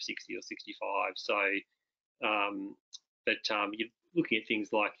diagnosis of 60 or 65. So, you're looking at things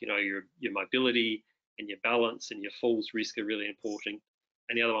like your mobility and your balance and your falls risk are really important.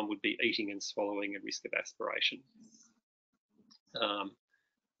 And the other one would be eating and swallowing and risk of aspiration.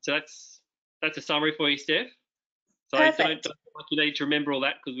 So that's a summary for you, Steph. So don't feel like you need to remember all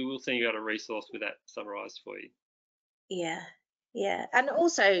that, because we will send you out a resource with that summarised for you. Yeah. And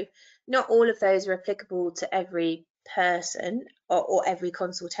also, not all of those are applicable to every person or every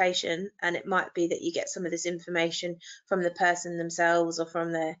consultation. And it might be that you get some of this information from the person themselves or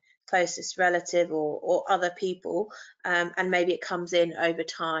from their closest relative or other people. And maybe it comes in over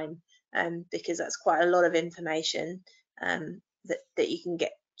time, because that's quite a lot of information that you can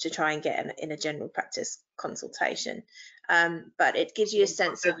get to try and get in a general practice consultation. But it gives you a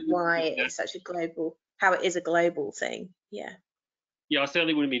sense of why it is such a global, how it is a global thing. Yeah, I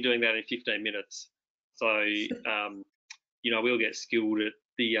certainly wouldn't be doing that in 15 minutes. So, we'll get skilled at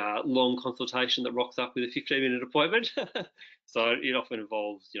the long consultation that rocks up with a 15-minute appointment. So it often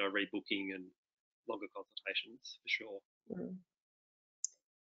involves, rebooking and longer consultations for sure.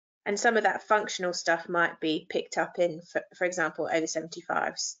 And some of that functional stuff might be picked up in, for example, over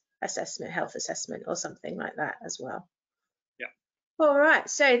 75's assessment, health assessment, or something like that as well. All right,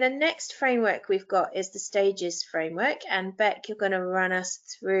 so the next framework we've got is the stages framework, and Beck, you're going to run us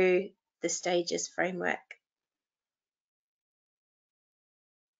through the stages framework.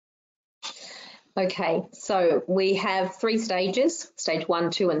 Okay, so we have 3 stages, stage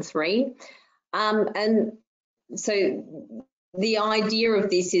 1, 2 and 3. And so the idea of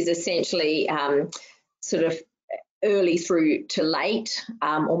this is essentially sort of early through to late,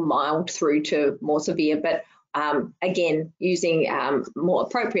 or mild through to more severe, but again, using more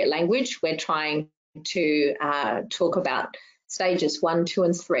appropriate language, we're trying to talk about stages 1, 2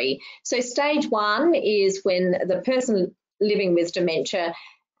 and 3. So stage 1 is when the person living with dementia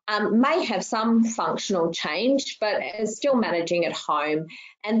may have some functional change, but is still managing at home.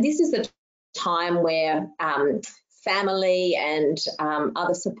 And this is the time where family and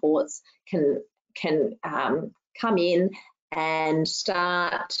other supports can come in and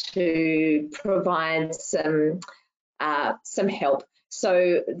start to provide some help.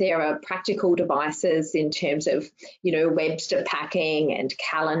 So there are practical devices in terms of, Webster packing and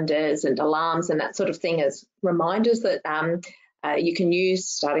calendars and alarms and that sort of thing as reminders that you can use,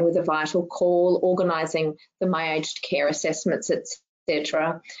 starting with a vital call, organising the My Aged Care assessments,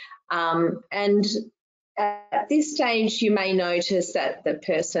 etc. And at this stage, you may notice that the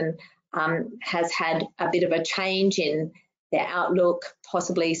person has had a bit of a change in their outlook,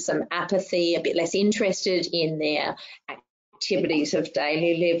 possibly some apathy, a bit less interested in their activities of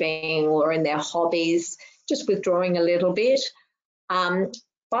daily living or in their hobbies, just withdrawing a little bit.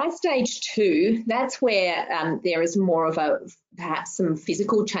 By stage 2, that's where there is more of perhaps some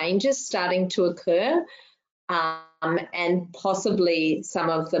physical changes starting to occur, and possibly some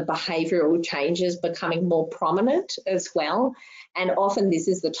of the behavioural changes becoming more prominent as well. And often this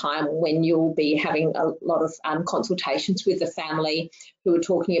is the time when you'll be having a lot of consultations with the family who are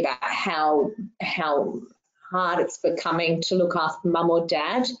talking about how hard it's becoming to look after mum or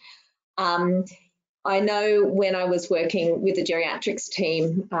dad. I know when I was working with the geriatrics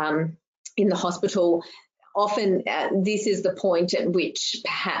team in the hospital, often this is the point at which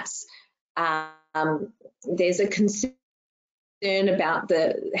perhaps there's a concern about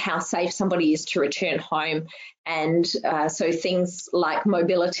how safe somebody is to return home. And so things like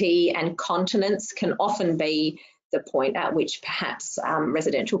mobility and continence can often be the point at which perhaps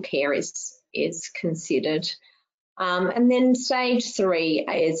residential care is considered. And then stage 3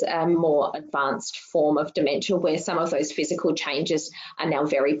 is a more advanced form of dementia where some of those physical changes are now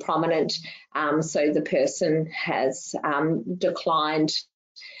very prominent. So the person has declined.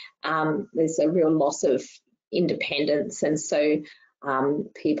 There's a real loss of independence, and so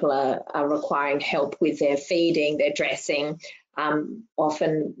people are requiring help with their feeding, their dressing,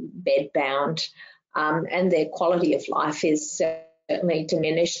 often bedbound, and their quality of life is certainly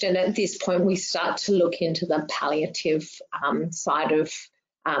diminished. And at this point, we start to look into the palliative side of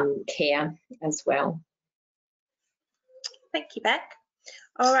care as well. Thank you, Beck.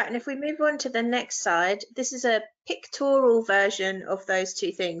 All right, and if we move on to the next slide, this is a pictorial version of those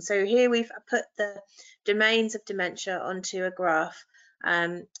two things. So here we've put the domains of dementia onto a graph,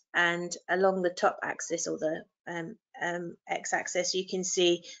 and along the top axis, or the x-axis, you can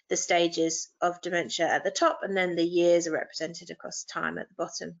see the stages of dementia at the top, and then the years are represented across time at the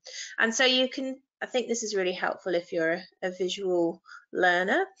bottom. And so you can, I think this is really helpful if you're a visual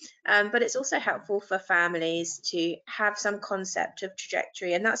learner, but it's also helpful for families to have some concept of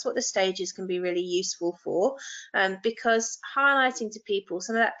trajectory, and that's what the stages can be really useful for, because highlighting to people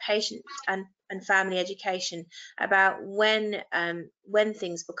some of that patient and family education about when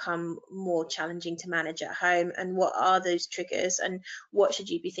things become more challenging to manage at home, and what are those triggers, and what should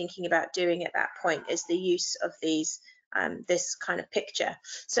you be thinking about doing at that point, is the use of these this kind of picture.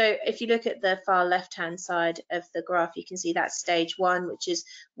 So if you look at the far left hand side of the graph, you can see that stage 1, which is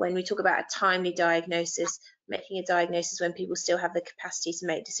when we talk about a timely diagnosis, making a diagnosis when people still have the capacity to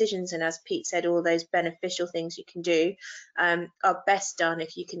make decisions. And as Pete said, all those beneficial things you can do are best done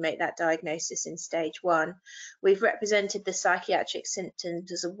if you can make that diagnosis in stage 1. We've represented the psychiatric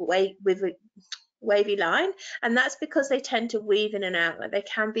symptoms as a way with a wavy line, and that's because they tend to weave in and out. Like, they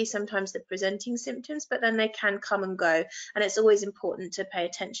can be sometimes the presenting symptoms, but then they can come and go, and it's always important to pay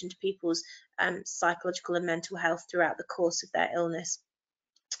attention to people's psychological and mental health throughout the course of their illness.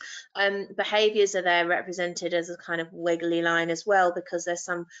 Behaviours are there represented as a kind of wiggly line as well, because there's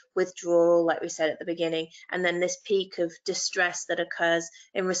some withdrawal, like we said at the beginning, and then this peak of distress that occurs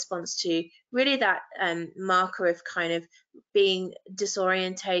in response to really that marker of kind of being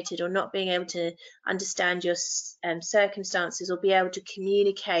disorientated, or not being able to understand your circumstances, or be able to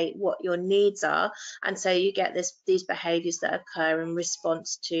communicate what your needs are. And so you get these behaviours that occur in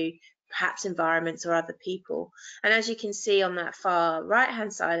response to perhaps environments or other people. And as you can see on that far right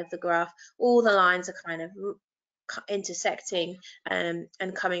hand side of the graph, all the lines are kind of intersecting and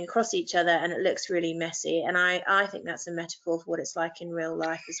coming across each other, and it looks really messy. And I think that's a metaphor for what it's like in real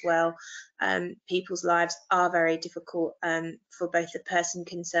life as well. People's lives are very difficult for both the person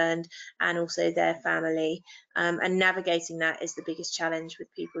concerned and also their family, and navigating that is the biggest challenge with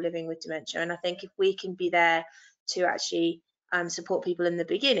people living with dementia. And I think if we can be there to actually support people in the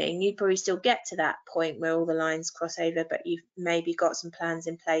beginning, you'd probably still get to that point where all the lines cross over, but you've maybe got some plans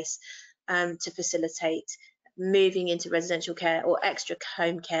in place to facilitate moving into residential care or extra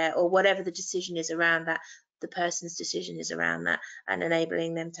home care, or whatever the decision is around that, the person's decision is around that, and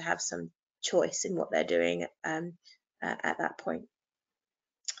enabling them to have some choice in what they're doing at that point.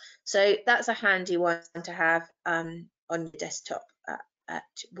 So that's a handy one to have on your desktop at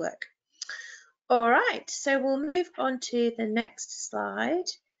work. All right, so we'll move on to the next slide,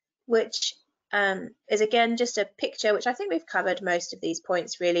 which is again just a picture, which I think we've covered most of these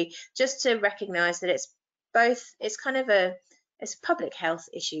points really, just to recognise that it's kind of it's a public health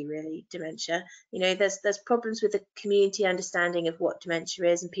issue really, dementia. You know, there's problems with the community understanding of what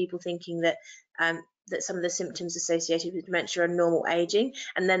dementia is, and people thinking that that some of the symptoms associated with dementia are normal aging,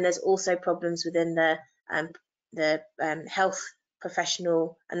 and then there's also problems within the health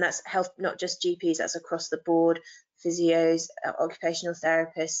professional, and that's health, not just GPs, that's across the board, physios, occupational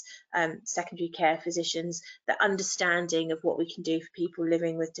therapists, secondary care physicians. The understanding of what we can do for people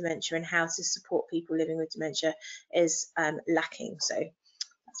living with dementia and how to support people living with dementia is lacking. So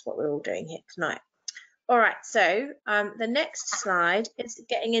that's what we're all doing here tonight. All right, so the next slide is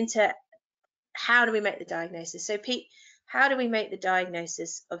getting into how do we make the diagnosis. So Pete, how do we make the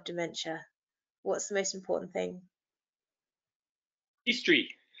diagnosis of dementia? What's the most important thing? History.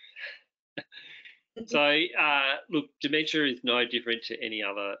 So, look, dementia is no different to any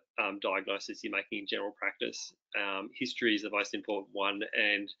other diagnosis you're making in general practice. History is the most important one,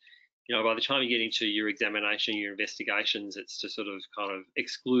 and you know, by the time you get into your examination, your investigations, it's to sort of kind of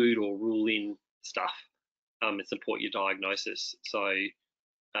exclude or rule in stuff and support your diagnosis. So,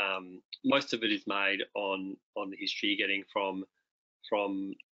 most of it is made on the history you're getting from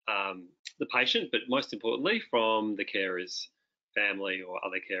the patient, but most importantly from the carers, family or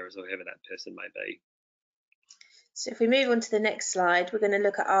other carers, or whoever that person may be. So if we move on to the next slide, we're going to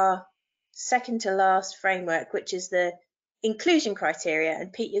look at our second to last framework, which is the inclusion criteria.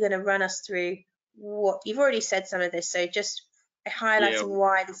 And Pete, you're going to run us through what you've already said some of this, so just highlighting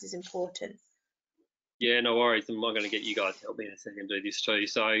why this is important. Yeah, no worries. I'm going to get you guys to help me in a second do this too.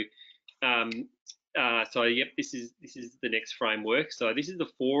 So So yep, this is the next framework. So this is the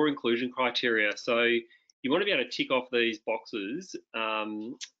 4 inclusion criteria. So you want to be able to tick off these boxes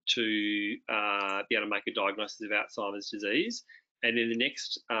to be able to make a diagnosis of Alzheimer's disease. And then the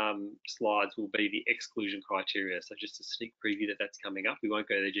next slides will be the exclusion criteria. So just a sneak preview that that's coming up. We won't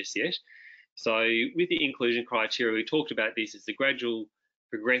go there just yet. So with the inclusion criteria, we talked about this as the gradual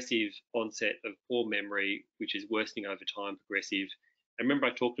progressive onset of poor memory, which is worsening over time, progressive. And remember,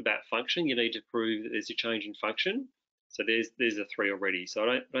 I talked about function. You need to prove that there's a change in function. So there's a 3 already. So I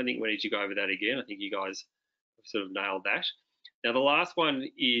don't think we need to go over that again. I think you guys have sort of nailed that. Now, the last one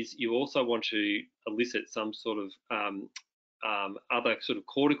is you also want to elicit some sort of other sort of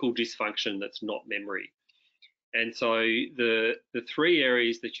cortical dysfunction that's not memory. And so the 3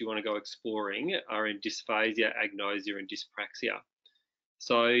 areas that you want to go exploring are in dysphasia, agnosia, and dyspraxia.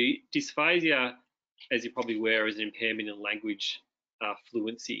 So dysphasia, as you're probably aware, is an impairment in language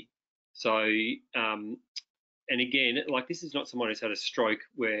fluency. So and again, like, this is not someone who's had a stroke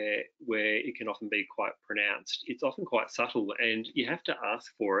where it can often be quite pronounced. It's often quite subtle, and you have to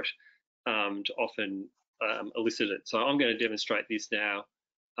ask for it to often elicit it. So I'm going to demonstrate this now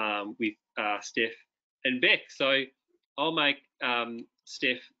with Steph and Beck. So I'll make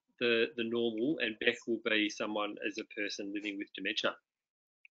Steph the normal, and Beck will be someone as a person living with dementia.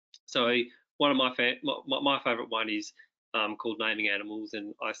 So one of my favourite one is called naming animals,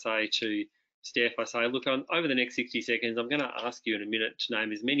 and I say to Steph, I say, look, over the next 60 seconds, I'm going to ask you in a minute to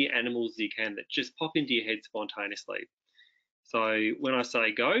name as many animals as you can that just pop into your head spontaneously. So when I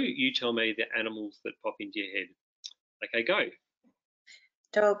say go, you tell me the animals that pop into your head. Okay, go.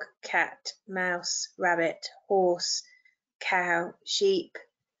 Dog, cat, mouse, rabbit, horse, cow, sheep,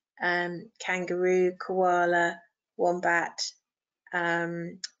 kangaroo, koala, wombat,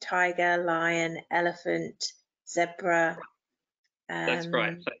 tiger, lion, elephant, zebra. That's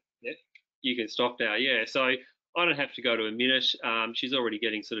great. So, yeah, you can stop now. Yeah, so I don't have to go to a minute. She's already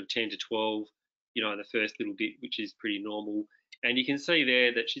getting sort of 10 to 12, you know, in the first little bit, which is pretty normal. And you can see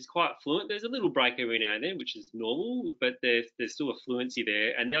there that she's quite fluent. There's a little break every now and then, which is normal, but there's still a fluency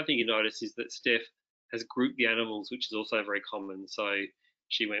there. And the other thing you notice is that Steph has grouped the animals, which is also very common. So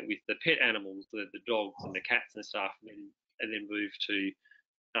she went with the pet animals, the dogs and the cats and stuff, and then moved to, you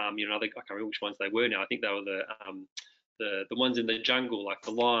know, I can't remember which ones they were now. I think they were the ones in the jungle, like the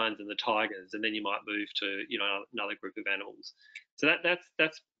lions and the tigers, and then you might move to, you know, another group of animals. So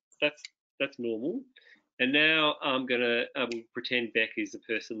that's normal. And now I'm gonna pretend Beck is the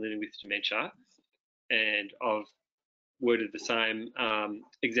person living with dementia, and I've worded the same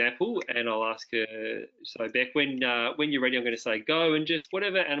example, and I'll ask her. So Beck, when you're ready, I'm going to say go, and just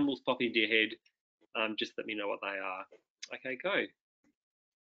whatever animals pop into your head, just let me know what they are. Okay, go.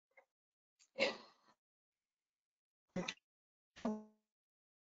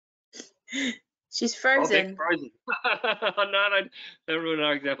 She's frozen. Oh, Beck's frozen. No, don't ruin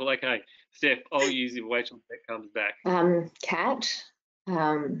our example. Okay, Steph, I'll use it. Wait till Beck comes back. Cat,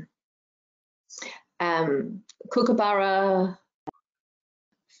 kookaburra.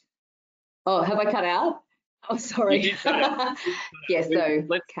 Oh, have I cut out? Oh, sorry. You did cut out. Yeah, so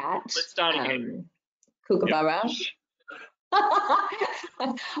cat. Let's start again. Kookaburra.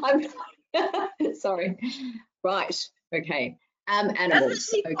 Yep. I'm sorry. Right. Okay.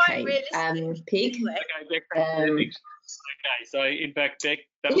 Animals. Okay. Pig. Okay, Beck. Okay, so in fact, Beck,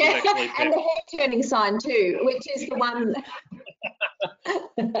 that was actually Beck. And the head turning sign too, which is the one.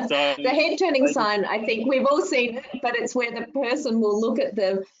 So, the head turning sign, I think we've all seen it, but it's where the person will look at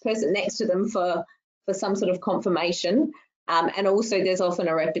the person next to them for some sort of confirmation. And also there's often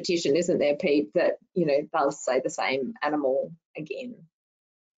a repetition, isn't there, Pete, that, you know, they'll say the same animal again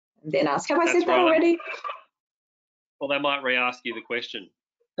and then ask, have I said that already? Well, they might re-ask you the question.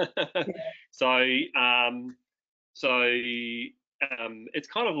 So it's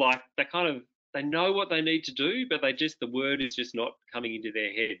kind of like they know what they need to do, but the word is just not coming into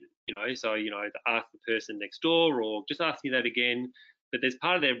their head, you know. So, you know, to ask the person next door or just asking that again, but there's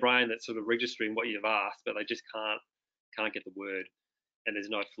part of their brain that's sort of registering what you've asked, but they just can't get the word, and there's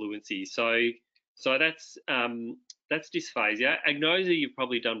no fluency. So that's dysphasia. Agnosia you've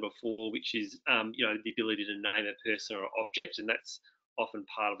probably done before, which is you know, the ability to name a person or object, and that's often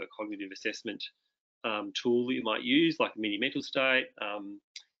part of a cognitive assessment tool that you might use, like a mini mental state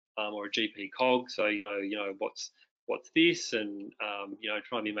or a GP cog. So you know what's this, and you know,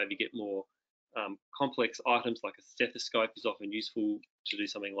 try and maybe get more complex items like a stethoscope is often useful to do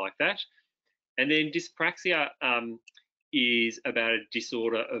something like that. And then dyspraxia is about a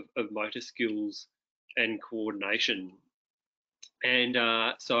disorder of motor skills and coordination. And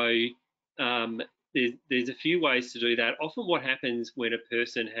there's a few ways to do that. Often what happens when a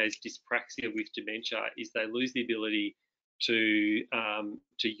person has dyspraxia with dementia is they lose the ability to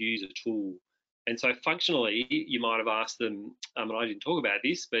use a tool. And so functionally, you might have asked them, and I didn't talk about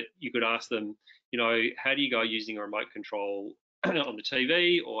this, but you could ask them, you know, how do you go using a remote control on the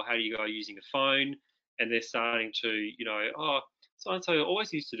TV, or how do you go using a phone? And they're starting to, you know, oh, so-and-so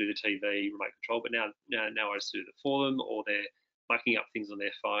always used to do the TV remote control, but now I just do it for them, or they're mucking up things on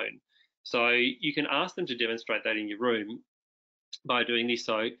their phone. So you can ask them to demonstrate that in your room by doing this.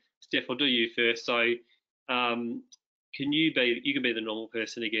 So Steph, I'll do you first. So you can be the normal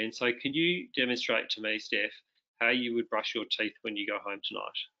person again. So can you demonstrate to me, Steph, how you would brush your teeth when you go home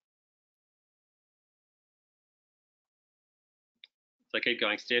tonight? So keep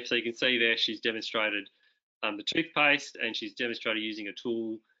going, Steph. So you can see there she's demonstrated the toothpaste, and she's demonstrated using a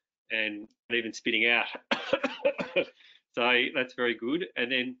tool and even spitting out. So that's very good.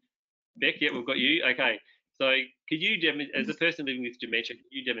 And then Beck, yeah, we've got you. Okay. So could you, as a person living with dementia, can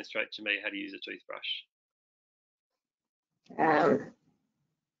you demonstrate to me how to use a toothbrush?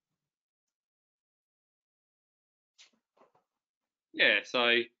 Yeah.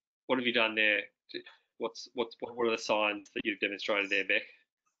 So what have you done there? What are the signs that you've demonstrated there, Beck?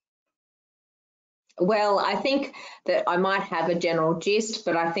 Well, I think that I might have a general gist,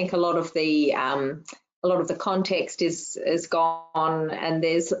 but I think a lot of the context is gone, and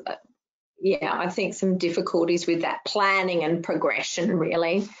there's yeah, I think some difficulties with that planning and progression,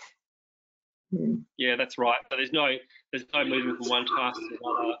 really. Yeah, that's right. So there's no movement from one task to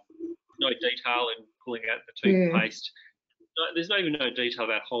another. No detail in pulling out the toothpaste. There's not even no detail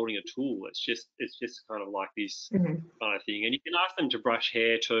about holding a tool. It's just kind of like this kind of thing. And you can ask them to brush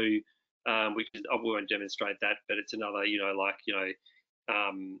hair too, which is, I won't demonstrate that, but it's another, you know, like, you know,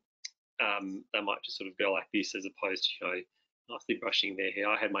 they might just sort of go like this as opposed to, you know, nicely brushing their hair.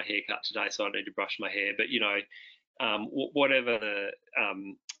 I had my hair cut today, so I need to brush my hair. But, you know, whatever the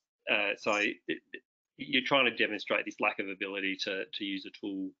so you're trying to demonstrate this lack of ability to use a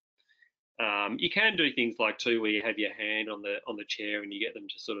tool. You can do things like too, where you have your hand on the chair and you get them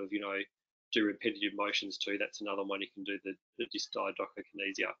to sort of, you know, do repetitive motions too. That's another one you can do, the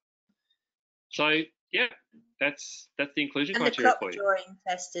dysdiadochokinesia. So yeah, that's the inclusion criteria for you. And the clock drawing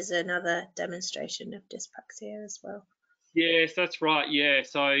test is another demonstration of dyspraxia as well. Yes, that's right. Yeah.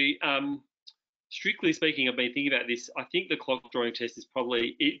 So strictly speaking, I've been thinking about this. I think the clock drawing test is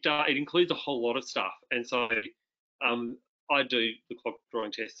probably it includes a whole lot of stuff, and so I do the clock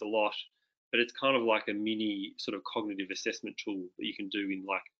drawing test a lot, but it's kind of like a mini sort of cognitive assessment tool that you can do in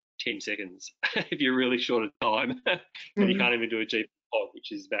like 10 seconds if you're really short of time, and you can't even do a GP clock,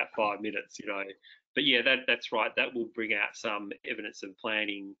 which is about 5 minutes, you know. But yeah, that's right. That will bring out some evidence of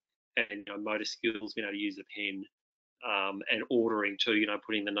planning and, you know, motor skills, being able to use a pen, and ordering too, you know,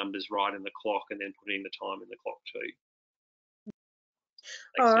 putting the numbers right in the clock and then putting the time in the clock too.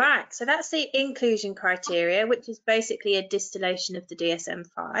 All right, so that's the inclusion criteria, which is basically a distillation of the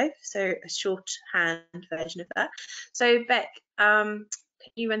DSM-5, so a shorthand version of that. So Beck, can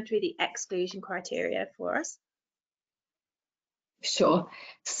you run through the exclusion criteria for us? Sure.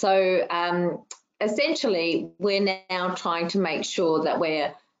 So essentially, we're now trying to make sure that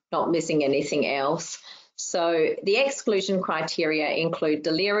we're not missing anything else. So the exclusion criteria include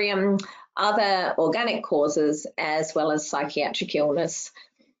delirium, other organic causes, as well as psychiatric illness.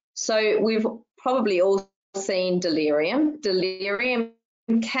 So we've probably all seen delirium. Delirium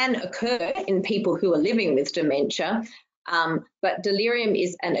can occur in people who are living with dementia, but delirium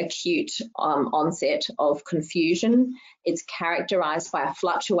is an acute onset of confusion. It's characterized by a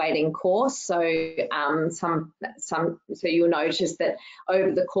fluctuating course. So so you'll notice that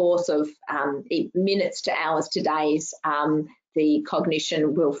over the course of minutes to hours to days, the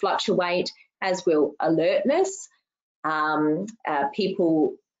cognition will fluctuate, as will alertness.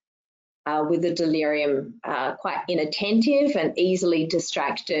 People with a delirium are quite inattentive and easily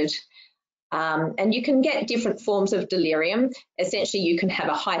distracted. And you can get different forms of delirium. Essentially, you can have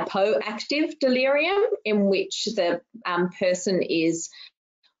a hypoactive delirium in which the person is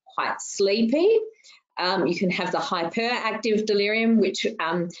quite sleepy. You can have the hyperactive delirium, which,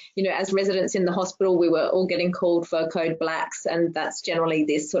 you know, as residents in the hospital, we were all getting called for code blacks, and that's generally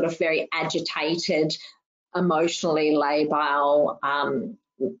this sort of very agitated, emotionally labile,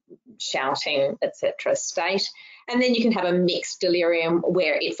 shouting, etc. state. And then you can have a mixed delirium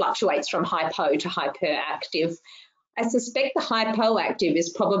where it fluctuates from hypo to hyperactive. I suspect the hypoactive is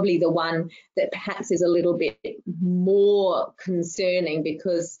probably the one that perhaps is a little bit more concerning,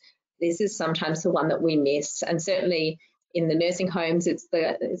 because this is sometimes the one that we miss. And certainly in the nursing homes, it's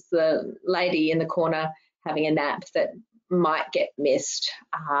the lady in the corner having a nap that might get missed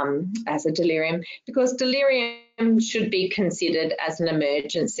as a delirium, because delirium should be considered as an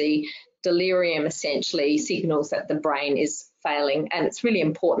emergency. Delirium essentially signals that the brain is failing, and it's really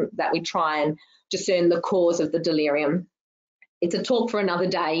important that we try and discern the cause of the delirium. It's a talk for another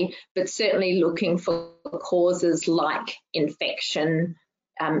day, but certainly looking for causes like infection,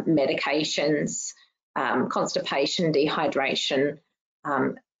 medications, constipation, dehydration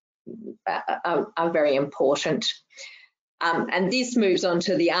are very important. And this moves on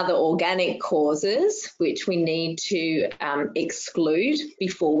to the other organic causes, which we need to exclude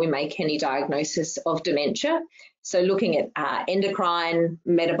before we make any diagnosis of dementia. So looking at endocrine,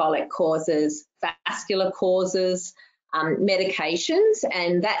 metabolic causes, vascular causes, medications,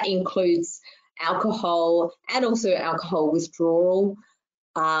 and that includes alcohol and also alcohol withdrawal.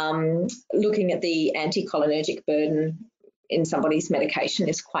 Looking at the anticholinergic burden in somebody's medication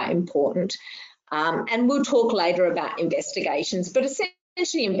is quite important. And we'll talk later about investigations, but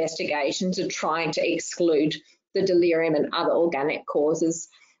essentially investigations are trying to exclude the delirium and other organic causes.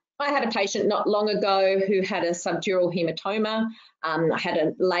 I had a patient not long ago who had a subdural hematoma. I had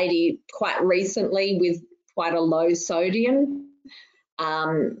a lady quite recently with quite a low sodium.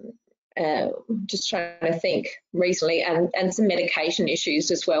 Just trying to think recently, and some medication issues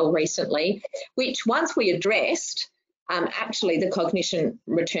as well recently, which once we addressed, actually the cognition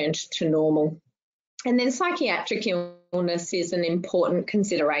returned to normal. And then psychiatric illness is an important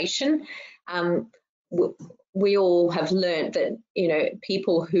consideration. We all have learned that, you know,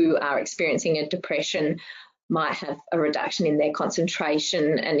 people who are experiencing a depression might have a reduction in their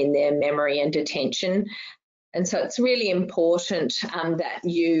concentration and in their memory and attention. And so it's really important that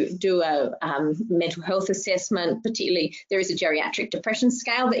you do a mental health assessment. Particularly, there is a geriatric depression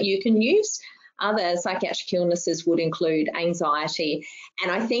scale that you can use. Other psychiatric illnesses would include anxiety.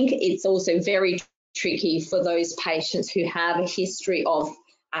 And I think it's also very tricky for those patients who have a history of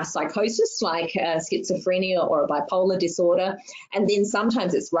psychosis, like schizophrenia or a bipolar disorder. And then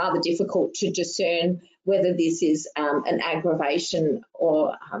sometimes it's rather difficult to discern whether this is an aggravation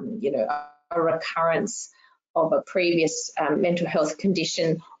or, you know, a recurrence of a previous mental health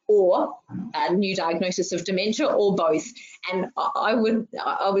condition, or a new diagnosis of dementia, or both. And I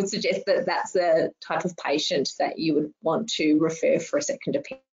would suggest that that's the type of patient that you would want to refer for a second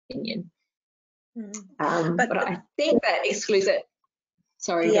opinion. But I think that excludes it.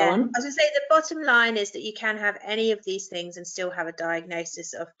 Sorry, yeah, go on. I was going to say the bottom line is that you can have any of these things and still have a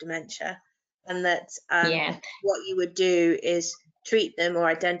diagnosis of dementia, and that what you would do is treat them or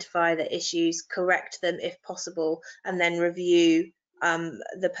identify the issues, correct them if possible, and then review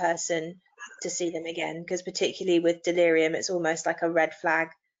the person to see them again, because particularly with delirium, it's almost like a red flag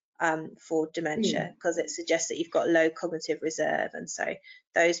for dementia, because it suggests that you've got low cognitive reserve, and so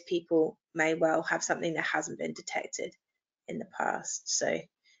those people may well have something that hasn't been detected in the past. So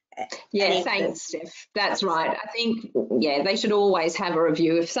yeah, thanks, Steph. That's right. I think, yeah, they should always have a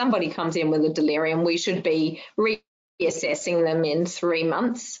review. If somebody comes in with a delirium, we should be reassessing them in 3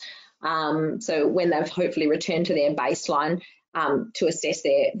 months. So when they've hopefully returned to their baseline, to assess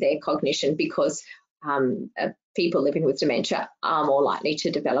their cognition, because people living with dementia are more likely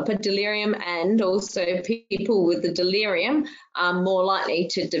to develop a delirium, and also people with the delirium are more likely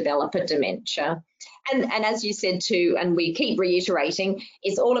to develop a dementia. And as you said too, and we keep reiterating,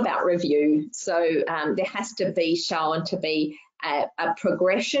 it's all about review. So there has to be shown to be a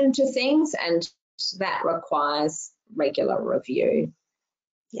progression to things, and that requires regular review.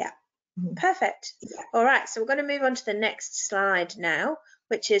 Yeah, perfect. All right, so we're going to move on to the next slide now,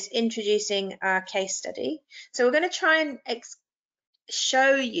 which is introducing our case study. So we're going to try and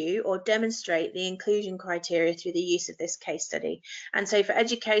show you or demonstrate the inclusion criteria through the use of this case study. And so for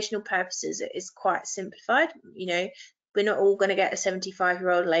educational purposes, it is quite simplified. You know, we're not all going to get a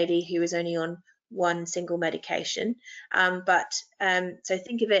 75-year-old lady who is only on one single medication, so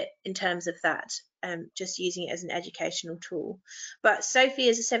think of it in terms of that, just using it as an educational tool. But Sophie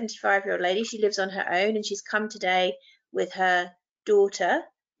is a 75-year-old lady. She lives on her own, and she's come today with her daughter.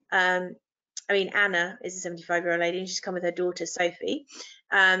 Anna is a 75-year-old lady, and she's come with her daughter, Sophie.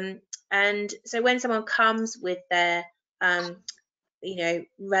 And so when someone comes with their,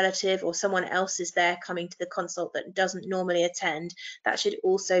 relative, or someone else is there coming to the consult that doesn't normally attend, that should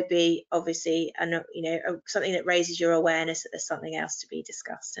also be obviously, something that raises your awareness that there's something else to be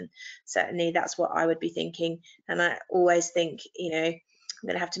discussed. And certainly that's what I would be thinking. And I always think, I'm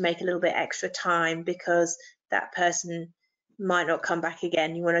going to have to make a little bit extra time, because that person might not come back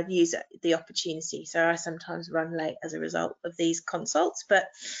again. You want to use the opportunity. So I sometimes run late as a result of these consults, but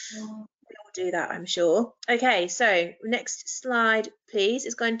we all do that, I'm sure. Okay, so next slide, please,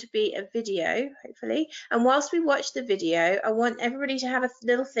 is going to be a video, hopefully. And whilst we watch the video, I want everybody to have a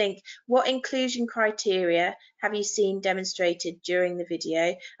little think. What inclusion criteria have you seen demonstrated during the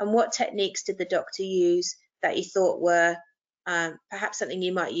video? And what techniques did the doctor use that you thought were perhaps something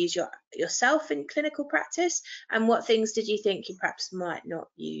you might use yourself in clinical practice? And what things did you think you perhaps might not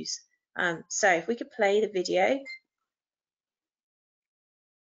use? So if we could play the video.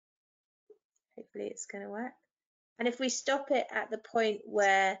 Hopefully it's going to work. And if we stop it at the point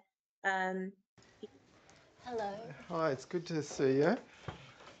where... Hello. Hi, it's good to see you.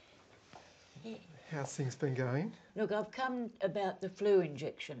 How's things been going? Look, I've come about the flu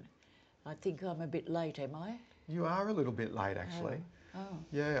injection. I think I'm a bit late, am I? You are a little bit late, actually. Oh.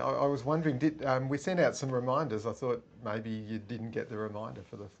 Yeah, I was wondering, we sent out some reminders. I thought maybe you didn't get the reminder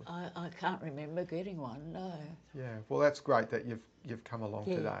for the flu. I can't remember getting one, no. Yeah, well, that's great that you've come along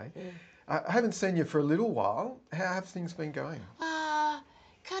today. Yeah. I haven't seen you for a little while. How have things been going?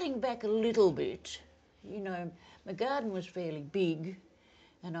 Cutting back a little bit. You know, my garden was fairly big,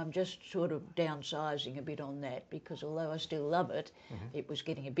 and I'm just sort of downsizing a bit on that because although I still love it, it was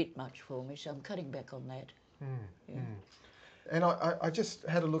getting a bit much for me, so I'm cutting back on that. And I just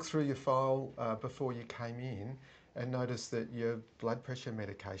had a look through your file before you came in and noticed that your blood pressure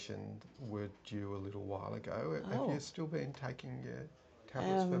medication were due a little while ago. Have you still been taking your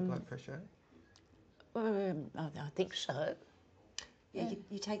tablets for blood pressure? I think so. Yeah,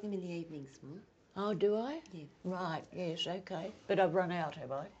 you take them in the evenings, Mum. Oh, do I? Yeah. Right, yes, okay. But I've run out,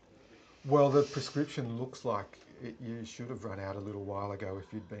 have I? Well, the prescription looks like you should have run out a little while ago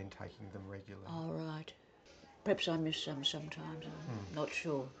if you'd been taking them regularly. Oh, right. Perhaps I miss some sometimes, I'm not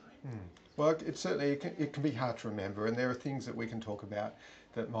sure. Well, it can be hard to remember, and there are things that we can talk about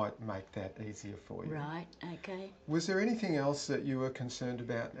that might make that easier for you. Right, okay. Was there anything else that you were concerned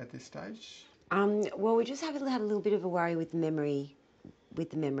about at this stage? Well, we just had a little bit of a worry with the memory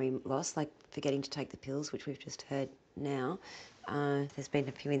loss, like forgetting to take the pills, which we've just heard now. There's been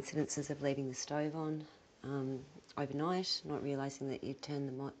a few incidences of leaving the stove on overnight, not realising that you'd turned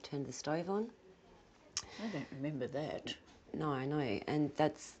the stove on. I don't remember that. No, I know, and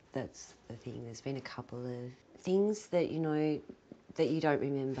that's the thing. There's been a couple of things that that you don't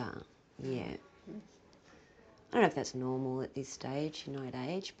remember. Yeah. I don't know if that's normal at this stage, at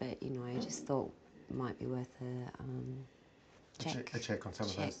age, but I just thought it might be worth a check on some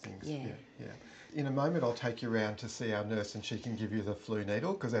of those things. Yeah. In a moment, I'll take you around to see our nurse, and she can give you the flu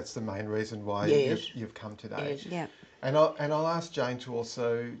needle because that's the main reason why you've come today. Yes. Yeah. And I'll ask Jane to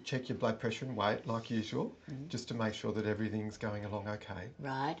also check your blood pressure and weight like usual, just to make sure that everything's going along okay.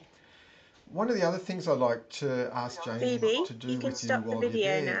 Right. One of the other things I'd like to ask Jane Phoebe, to do you can with you stop the while you're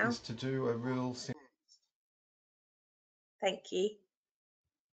video there now. is to do a real simple... Thank you.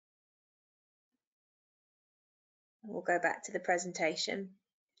 We'll go back to the presentation,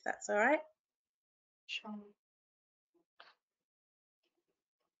 if that's all right. Sure.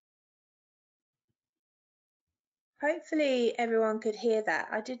 Hopefully everyone could hear that.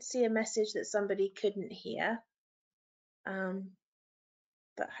 I did see a message that somebody couldn't hear,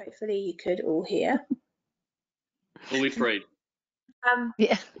 but hopefully you could all hear. Will lip read.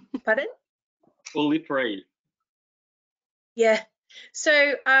 Yeah. Pardon? Will lip read. Yeah.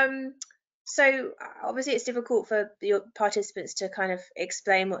 So obviously it's difficult for your participants to kind of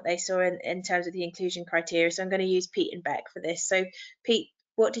explain what they saw in terms of the inclusion criteria. So I'm going to use Pete and Beck for this. So Pete,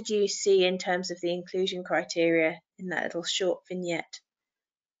 what did you see in terms of the inclusion criteria in that little short vignette?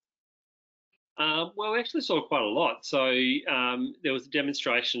 Well, we actually saw quite a lot. So there was a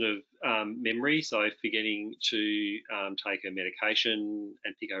demonstration of memory, so forgetting to take her medication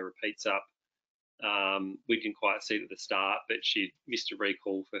and pick her repeats up. We didn't quite see it at the start, but she missed a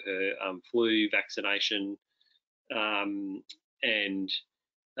recall for her flu vaccination, and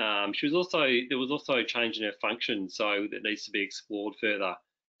there was also a change in her function, so that needs to be explored further.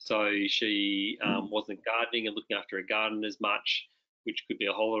 So she wasn't gardening and looking after her garden as much, which could be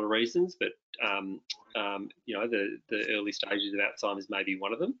a whole lot of reasons, but the early stages of Alzheimer's may be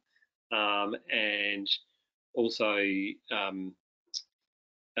one of them, and also.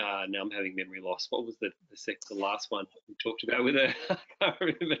 Now I'm having memory loss. What was the last one we talked about with her? I can't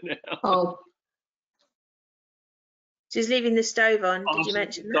remember now. Oh, She's leaving the stove on. Did you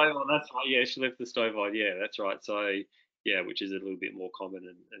mention that? Stove on, that's right. Yeah, she left the stove on. Yeah, that's right. So yeah, which is a little bit more common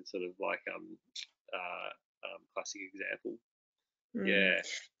and sort of like classic example. Yeah.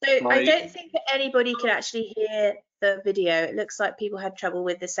 So I don't think that anybody could actually hear the video. It looks like people had trouble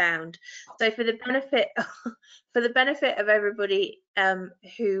with the sound. So for the benefit of everybody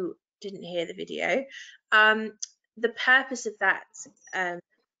who didn't hear the video, the purpose of that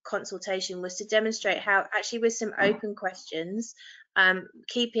consultation was to demonstrate how, actually with some open questions,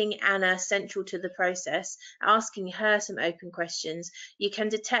 keeping Anna central to the process, asking her some open questions, you can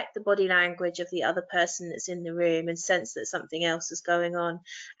detect the body language of the other person that's in the room and sense that something else is going on,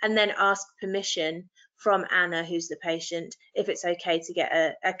 and then ask permission from Anna, who's the patient, if it's okay to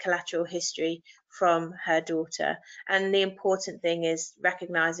get a collateral history from her daughter. And the important thing is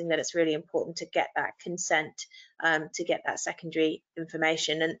recognizing that it's really important to get that consent, to get that secondary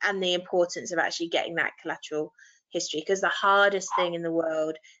information, and the importance of actually getting that collateral history, because the hardest thing in the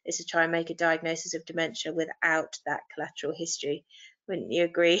world is to try and make a diagnosis of dementia without that collateral history. Wouldn't you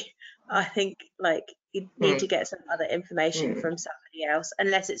agree? I think like you need to get some other information from somebody else,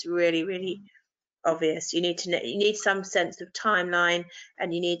 unless it's really, really obvious. You need to know, you need some sense of timeline,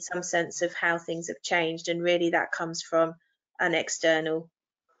 and you need some sense of how things have changed, and really that comes from an external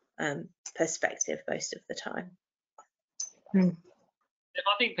perspective most of the time.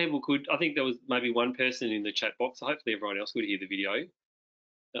 I think people could. I think there was maybe one person in the chat box. So hopefully everyone else would hear the video.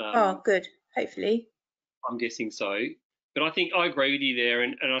 Oh, good. Hopefully. I'm guessing so. But I think I agree with you there,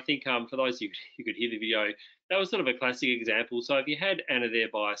 and I think for those who could hear the video, that was sort of a classic example. So if you had Anna there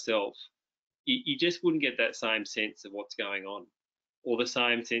by herself, you just wouldn't get that same sense of what's going on, or the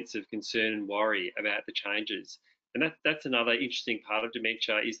same sense of concern and worry about the changes. And that's another interesting part of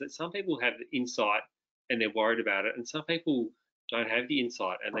dementia, is that some people have the insight and they're worried about it, and some people don't have the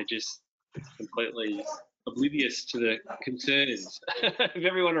insight and they're just completely oblivious to the concerns of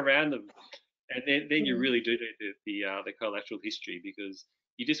everyone around them. And then you really do need the collateral history, because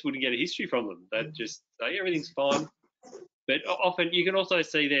you just wouldn't get a history from them. They'd just say everything's fine. But often you can also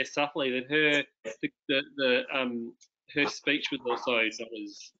see there subtly that her speech was also not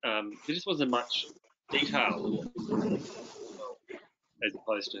as there just wasn't much detail as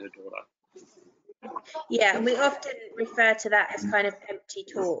opposed to her daughter. Yeah, and we often refer to that as kind of empty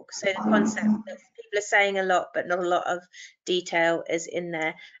talk. So the concept that people are saying a lot, but not a lot of detail is in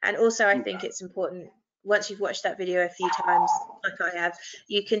there. And also, I think it's important, once you've watched that video a few times, like I have,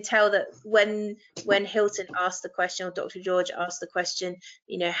 you can tell that when Hilton asked the question, or Dr. George asked the question,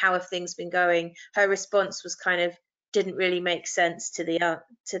 you know, how have things been going? Her response was kind of didn't really make sense to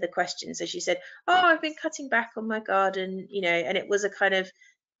the question. So she said, "Oh, I've been cutting back on my garden," you know, and it was a kind of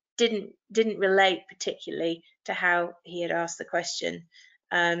didn't relate particularly to how he had asked the question,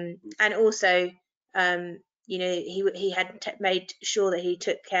 and also you know, he had made sure that he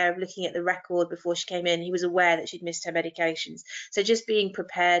took care of looking at the record before she came in. He was aware that she'd missed her medications, so just being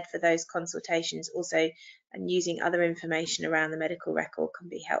prepared for those consultations also, and using other information around the medical record can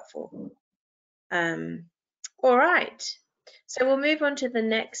be helpful. All right, so we'll move on to the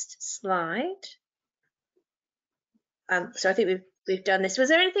next slide. So I think we've done this. Was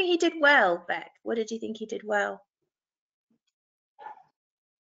there anything he did well, Beck? What did you think he did well?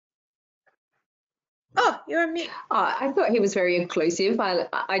 Oh, you're on mute. Oh, I thought he was very inclusive.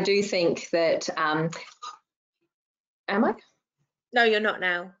 I do think that. Am I? No, you're not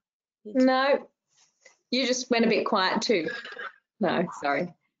now. No, you just went a bit quiet too. No,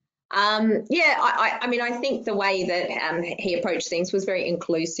 sorry. Yeah, I mean, I think the way that he approached things was very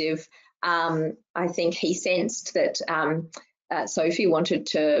inclusive. I think he sensed that Sophie wanted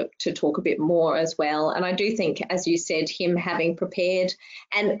to talk a bit more as well. And I do think, as you said, him having prepared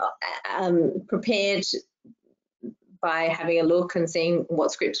and prepared by having a look and seeing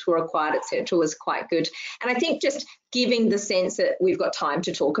what scripts were required, etc., was quite good. And I think just giving the sense that we've got time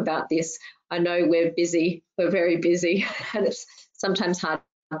to talk about this. I know we're busy, we're very busy, and it's sometimes hard,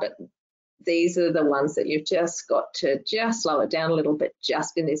 but these are the ones that you've just got to just slow it down a little bit,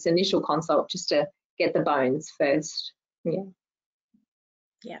 just in this initial consult, just to get the bones first. Yeah.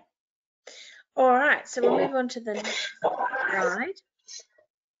 Yeah. All right, so we'll move on to the next slide.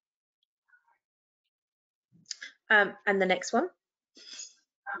 And the next one.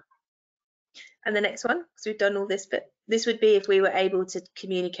 And the next one, because we've done all this, but this would be if we were able to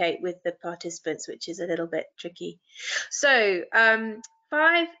communicate with the participants, which is a little bit tricky. So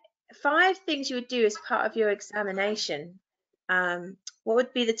five things you would do as part of your examination. What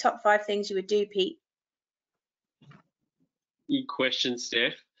would be the top 5 things you would do, Pete? Good question,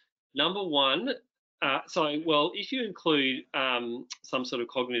 Steph. Number one, if you include some sort of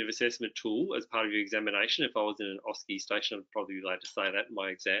cognitive assessment tool as part of your examination, if I was in an OSCE station, I'd probably be allowed to say that in my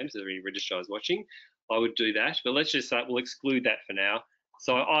exams. If there are any registrars watching, I would do that. But let's just say we'll exclude that for now.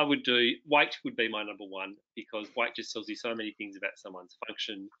 So I would do weight would be my number one, because weight just tells you so many things about someone's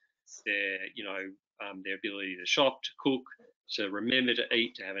function, their their ability to shop, to cook, to remember to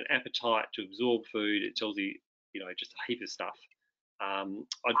eat, to have an appetite, to absorb food. It tells you, just a heap of stuff.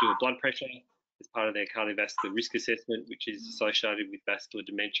 I'd do a blood pressure. as part of their cardiovascular risk assessment, which is associated with vascular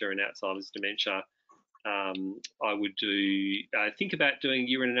dementia and Alzheimer's dementia. I would think about doing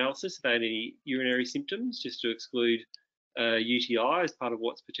urine analysis about any urinary symptoms, just to exclude UTI as part of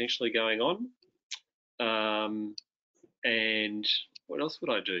what's potentially going on. And what else would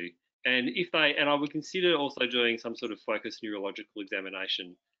I do? And I would consider also doing some sort of focused neurological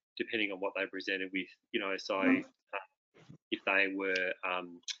examination, depending on what they presented with. If they were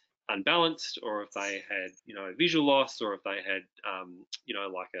unbalanced, or if they had visual loss, or if they had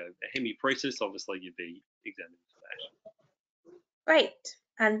like a hemipresis, obviously you'd be examining for that. Great.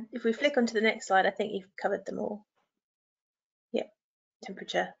 And if we flick onto the next slide, I think you've covered them all. Yeah,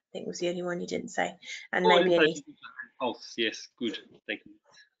 temperature I think was the only one you didn't say, and maybe an ECG. Pulse, yes, good, thank you.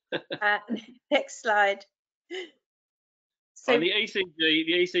 Next slide. So the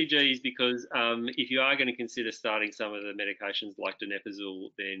ECG is because if you are going to consider starting some of the medications like donepezil,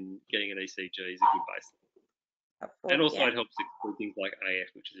 then getting an ECG is a good baseline. And also it helps exclude things like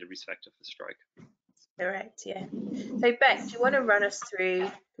AF, which is a risk factor for stroke. Correct, yeah. So Beck, do you want to run us through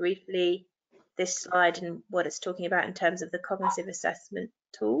briefly this slide and what it's talking about in terms of the cognitive assessment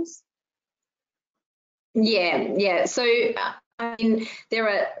tools? Yeah. So, I mean, there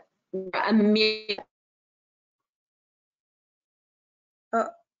are a million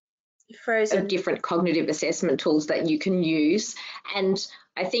of different cognitive assessment tools that you can use. And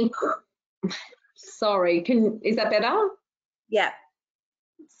I think, sorry, is that better? Yeah.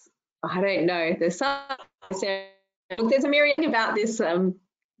 I don't know. There's a myriad about this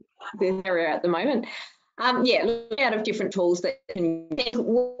area at the moment. Looking out of different tools that can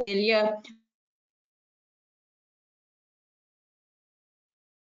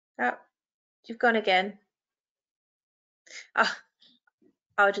You've gone again. I'll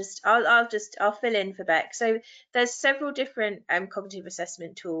fill in for Beck. So there's several different cognitive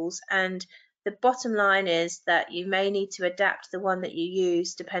assessment tools, and the bottom line is that you may need to adapt the one that you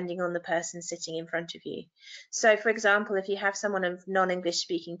use depending on the person sitting in front of you. So for example, if you have someone of non-English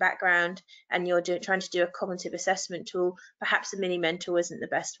speaking background and you're trying to do a cognitive assessment tool, perhaps a mini mentor isn't the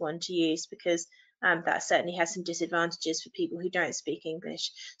best one to use, because that certainly has some disadvantages for people who don't speak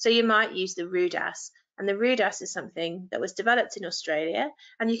English. So you might use the RUDAS. And the RUDAS is something that was developed in Australia,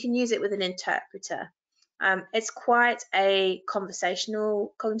 and you can use it with an interpreter. It's quite a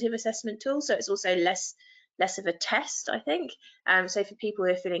conversational cognitive assessment tool, so it's also less of a test, I think. So for people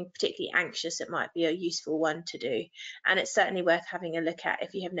who are feeling particularly anxious, it might be a useful one to do. And it's certainly worth having a look at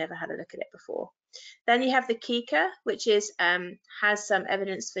if you have never had a look at it before. Then you have the Kika, which is has some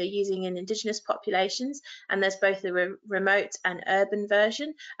evidence for using in Indigenous populations, and there's both the remote and urban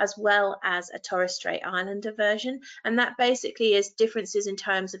version, as well as a Torres Strait Islander version, and that basically is differences in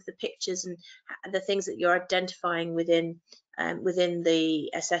terms of the pictures and the things that you're identifying within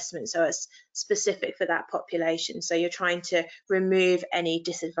the assessment. So it's specific for that population, so you're trying to remove any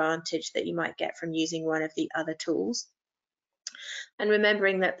disadvantage that you might get from using one of the other tools. And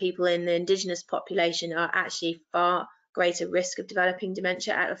remembering that people in the Indigenous population are actually far greater risk of developing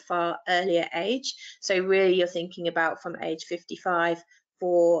dementia at a far earlier age. So really you're thinking about from age 55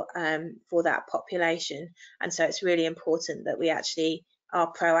 for that population. And so it's really important that we actually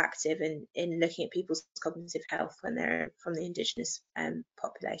are proactive in looking at people's cognitive health when they're from the Indigenous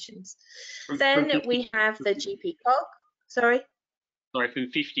populations. Then we have the GP cog. Sorry,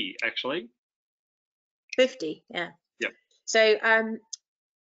 from 50 actually. 50, yeah. Yep. So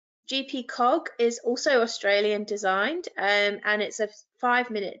GP cog is also Australian designed, and it's a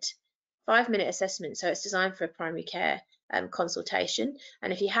 5-minute assessment. So it's designed for a primary care consultation.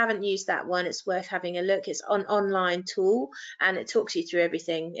 And if you haven't used that one, it's worth having a look. It's an online tool, and it talks you through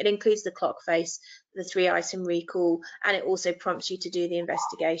everything. It includes the clock face, the 3-item recall, and it also prompts you to do the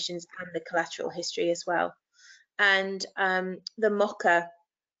investigations and the collateral history as well. And the MOCA,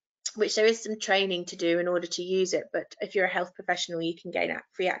 which there is some training to do in order to use it, but if you're a health professional, you can gain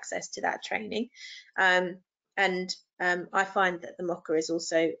free access to that training. I find that the MOCA is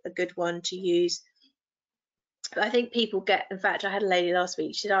also a good one to use. But I think people in fact, I had a lady last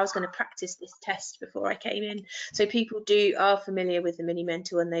week, she said, I was going to practice this test before I came in. So people are familiar with the mini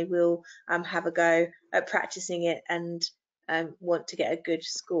mental, and they will have a go at practicing it and want to get a good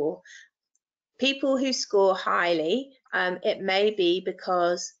score. People who score highly, it may be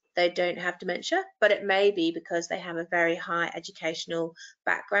because they don't have dementia, but it may be because they have a very high educational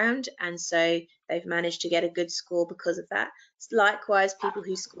background, and so they've managed to get a good score because of that. Likewise, people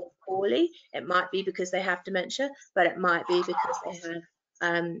who score poorly, it might be because they have dementia, but it might be because they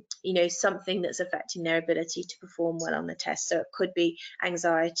have something that's affecting their ability to perform well on the test. So it could be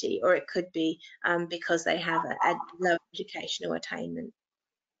anxiety, or it could be because they have a low educational attainment.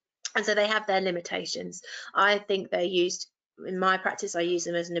 And so they have their limitations. I think they're used, in my practice, I use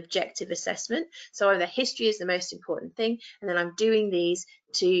them as an objective assessment. So the history is the most important thing, and then I'm doing these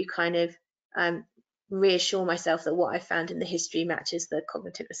to kind of reassure myself that what I found in the history matches the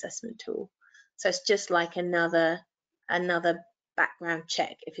cognitive assessment tool. So it's just like another background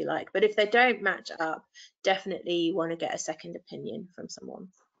check, if you like. But if they don't match up, definitely you want to get a second opinion from someone.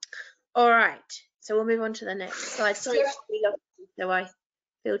 All right, so we'll move on to the next slide. Sorry, so I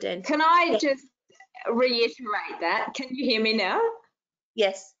filled in. Can I just reiterate that? Can you hear me now?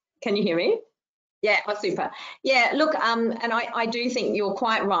 Yes. Can you hear me? Yeah, oh, super. Yeah, look, and I do think you're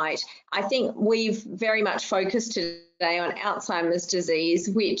quite right. I think we've very much focused today on Alzheimer's disease,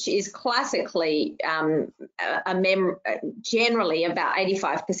 which is classically generally about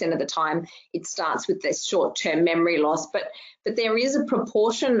 85% of the time it starts with this short-term memory loss. But there is a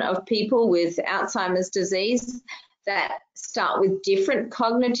proportion of people with Alzheimer's disease that start with different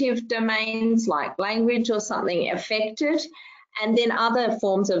cognitive domains like language or something affected. And then other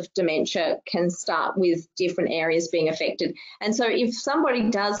forms of dementia can start with different areas being affected. And so if somebody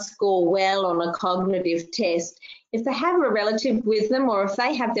does score well on a cognitive test, if they have a relative with them or if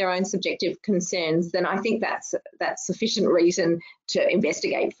they have their own subjective concerns, then I think that's sufficient reason to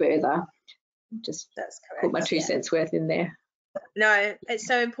investigate further. Just put my 2 cents worth in there. No, it's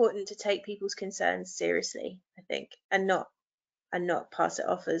so important to take people's concerns seriously, I think, and not pass it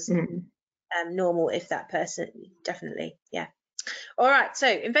off as normal if that person, definitely, yeah. All right, so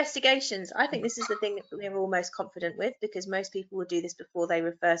investigations. I think this is the thing that we're all most confident with, because most people will do this before they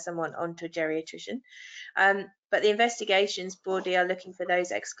refer someone on to a geriatrician. But the investigations broadly are looking for those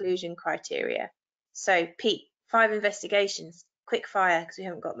exclusion criteria. So Pete, 5 investigations, quick fire, because we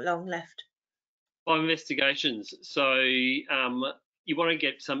haven't got long left. 5 investigations. So you want to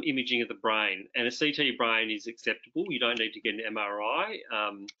get some imaging of the brain, and a CT brain is acceptable. You don't need to get an MRI.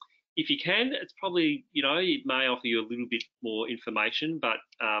 If you can, it's probably, it may offer you a little bit more information, but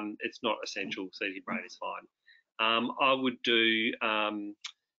it's not essential. CT brain is fine. I would do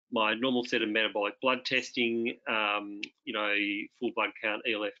my normal set of metabolic blood testing, full blood count,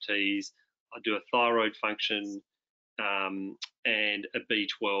 ELFTs. I do a thyroid function and a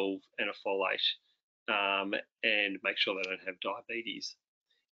B12 and a folate, and make sure they don't have diabetes,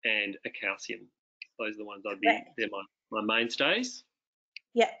 and a calcium. Those are the ones they're my mainstays.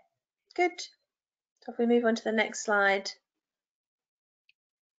 Yeah. Good. So if we move on to the next slide,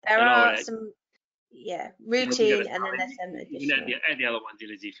 there are some, routine, and then there's some additional. You can add the other ones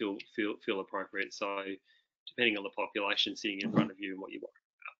in as you feel appropriate. So depending on the population sitting in front of you and what you want.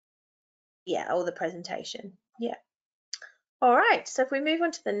 Yeah, or the presentation. Yeah. All right. So if we move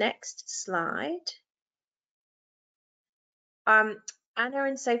on to the next slide. Anna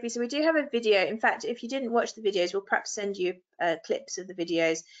and Sophie, so we do have a video. In fact, if you didn't watch the videos, we'll perhaps send you clips of the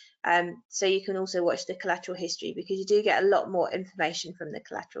videos, so you can also watch the collateral history, because you do get a lot more information from the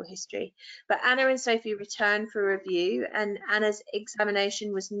collateral history. But Anna and Sophie returned for review, and Anna's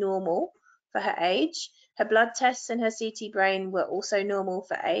examination was normal for her age. Her blood tests and her CT brain were also normal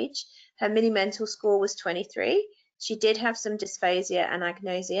for age. Her mini mental score was 23. She did have some dysphasia and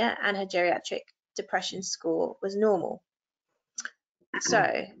agnosia, and her geriatric depression score was normal.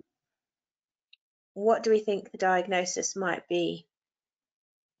 So, what do we think the diagnosis might be?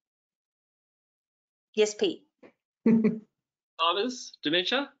 Yes, Pete. Alzheimer's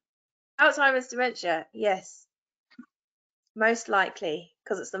dementia? Alzheimer's dementia, yes. Most likely,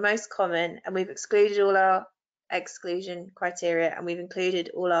 because it's the most common, and we've excluded all our exclusion criteria, and we've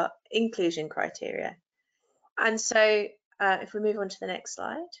included all our inclusion criteria. And so, if we move on to the next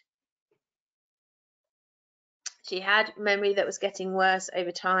slide. She had memory that was getting worse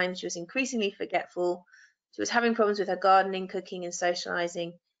over time. She was increasingly forgetful. She was having problems with her gardening, cooking, and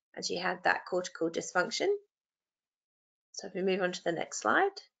socializing, and she had that cortical dysfunction. So if we move on to the next slide.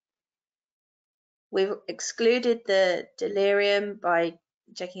 We've excluded the delirium by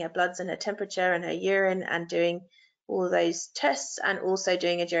checking her bloods and her temperature and her urine and doing all those tests, and also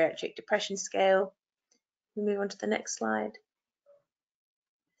doing a geriatric depression scale. We move on to the next slide.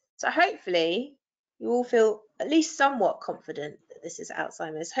 So hopefully you all feel at least somewhat confident that this is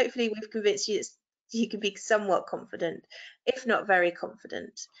Alzheimer's. Hopefully we've convinced you that you can be somewhat confident, if not very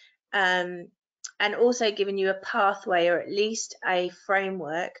confident, and also given you a pathway, or at least a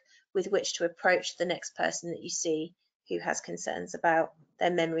framework with which to approach the next person that you see who has concerns about their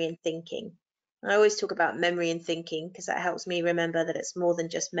memory and thinking. I always talk about memory and thinking because that helps me remember that it's more than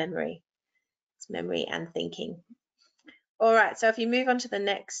just memory. It's memory and thinking. All right, so if you move on to the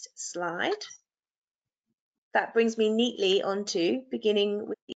next slide, that brings me neatly onto beginning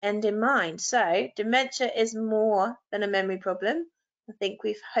with the end in mind. So dementia is more than a memory problem. I think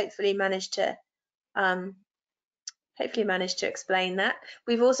we've hopefully managed to explain that.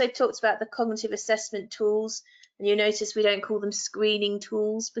 We've also talked about the cognitive assessment tools, and you notice we don't call them screening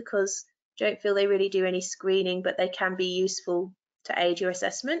tools because I don't feel they really do any screening, but they can be useful to aid your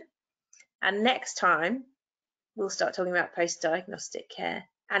assessment. And next time, we'll start talking about post-diagnostic care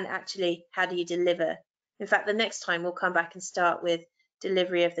and actually how do you deliver. In fact, the next time we'll come back and start with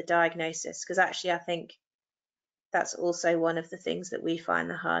delivery of the diagnosis, because actually I think that's also one of the things that we find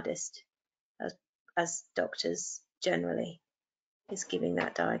the hardest as doctors generally, is giving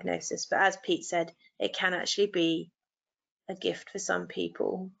that diagnosis. But as Pete said, it can actually be a gift for some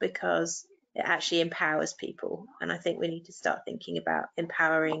people because it actually empowers people. And I think we need to start thinking about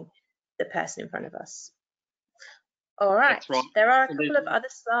empowering the person in front of us. All right. That's right. There are a couple of other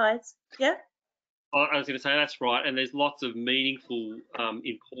slides. Yeah. I was going to say that's right, and there's lots of meaningful,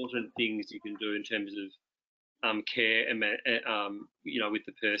 important things you can do in terms of care and with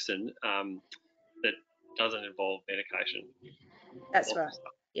the person that doesn't involve medication. That's right.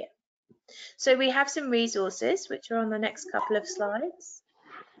 Yeah. So we have some resources which are on the next couple of slides.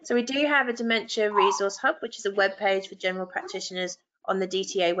 So we do have a Dementia Resource Hub, which is a web page for general practitioners on the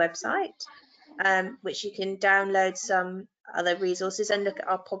DTA website, which you can download some other resources and look at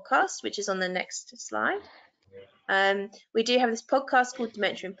our podcast, which is on the next slide. We do have this podcast called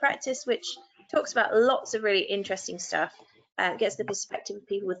Dementia in Practice, which talks about lots of really interesting stuff, gets the perspective of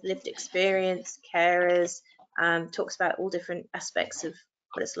people with lived experience, carers, talks about all different aspects of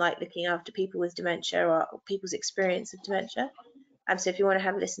what it's like looking after people with dementia or people's experience of dementia. So if you want to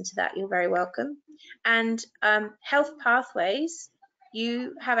have a listen to that, you're very welcome. And Health Pathways,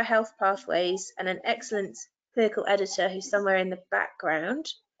 you have a Health Pathways and an excellent clinical editor who's somewhere in the background,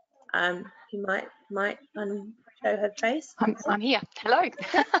 who might show her face. I'm here. Hello.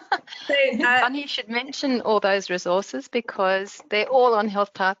 So, Funny you should mention all those resources because they're all on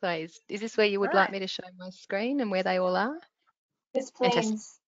Health Pathways. Is this where you would like me to show my screen and where they all are? Yes,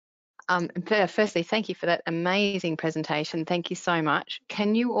 please. Firstly, thank you for that amazing presentation. Thank you so much.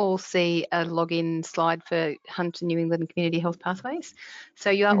 Can you all see a login slide for Hunter New England Community Health Pathways? So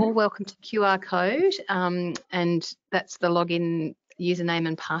you are all welcome to QR code, and that's the login username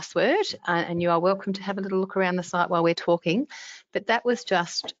and password, and you are welcome to have a little look around the site while we're talking. But that was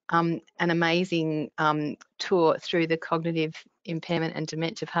just an amazing tour through the cognitive impairment and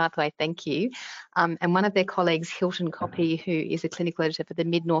dementia pathway. Thank you. And one of their colleagues, Hilton Copy, who is a clinical editor for the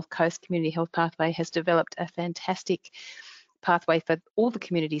Mid-North Coast Community Health Pathway, has developed a fantastic pathway for all the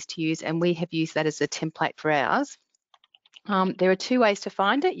communities to use, and we have used that as a template for ours. There are two ways to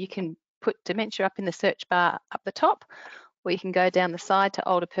find it. You can put dementia up in the search bar up the top, or you can go down the side to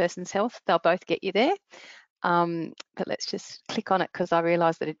older person's health. They'll both get you there. But let's just click on it because I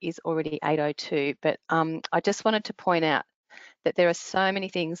realise that it is already 8:02. But I just wanted to point out that there are so many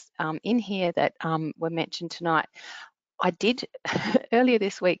things in here that were mentioned tonight. I did earlier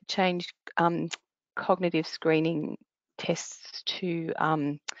this week change cognitive screening tests to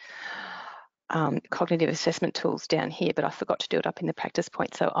cognitive assessment tools down here, but I forgot to do it up in the practice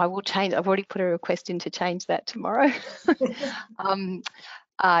point. So I will change. I've already put a request in to change that tomorrow.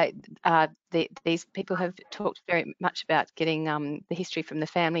 These people have talked very much about getting the history from the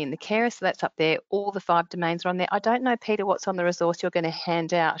family and the carer, so that's up there. All the 5 domains are on there. I don't know, Peter, what's on the resource you're going to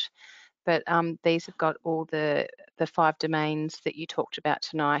hand out, but these have got all the 5 domains that you talked about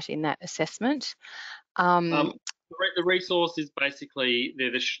tonight in that assessment. The resource is basically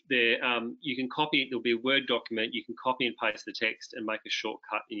you can copy it. There'll be a Word document. You can copy and paste the text and make a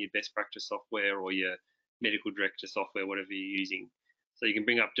shortcut in your best practice software or your medical director software, whatever you're using. So you can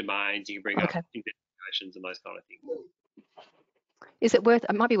bring up domains, you can bring up investigations and those kind of things. Is it worth?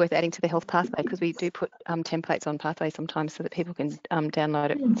 It might be worth adding to the health pathway because we do put templates on pathways sometimes so that people can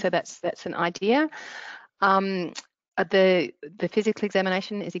download it. So that's an idea. The physical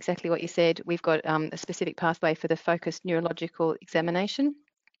examination is exactly what you said. We've got a specific pathway for the focused neurological examination.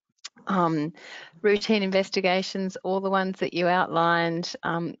 Routine investigations, all the ones that you outlined,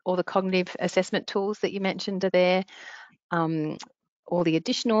 all the cognitive assessment tools that you mentioned are there. All the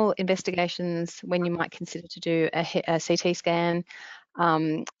additional investigations when you might consider to do a CT scan,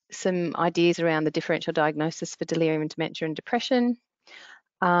 some ideas around the differential diagnosis for delirium and dementia and depression.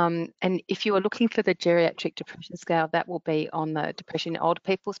 And if you are looking for the geriatric depression scale, that will be on the depression in older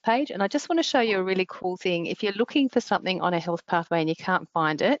people's page. And I just want to show you a really cool thing. If you're looking for something on a health pathway and you can't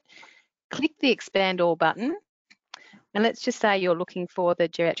find it, click the expand all button. And let's just say you're looking for the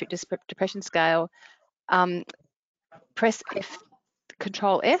geriatric depression scale. Press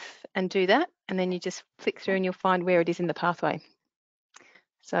Control F and do that. And then you just flick through and you'll find where it is in the pathway.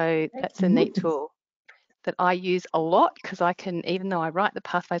 So that's a neat tool. that I use a lot because I can, even though I write the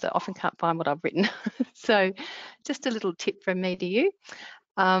pathways, I often can't find what I've written. So just a little tip from me to you.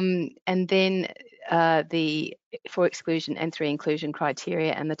 And then the 4 exclusion and 3 inclusion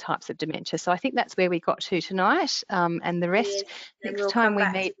criteria and the types of dementia. So I think that's where we got to tonight. And the rest, next time we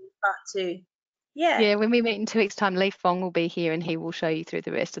meet. Part 2. Yeah, when we meet in 2 weeks' time, Lee Fong will be here and he will show you through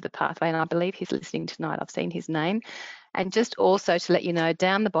the rest of the pathway. And I believe he's listening tonight. I've seen his name. And just also to let you know,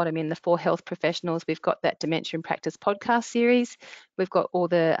 down the bottom in the 4 health professionals, we've got that Dementia in Practice podcast series. We've got all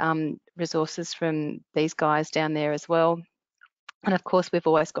the resources from these guys down there as well. And of course, we've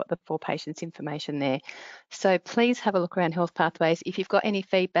always got the 4 patients information there. So please have a look around Health Pathways. If you've got any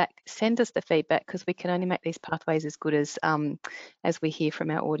feedback, send us the feedback because we can only make these pathways as good as we hear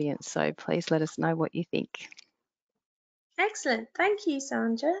from our audience. So please let us know what you think. Excellent. Thank you,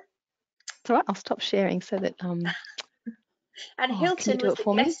 Sandra. It's all right. I'll stop sharing so that. And Hilton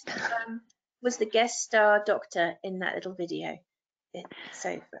was the guest star doctor in that little video.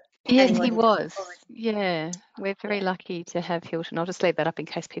 So yes, he was. Yeah, we're very lucky to have Hilton. I'll just leave that up in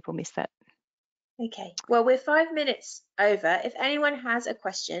case people miss that. Okay. Well, we're 5 minutes over. If anyone has a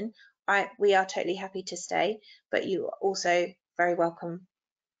question, we are totally happy to stay, but you are also very welcome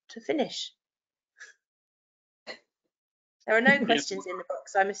to finish. There are no questions in the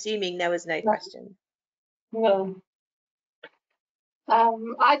box. I'm assuming there was no question. No.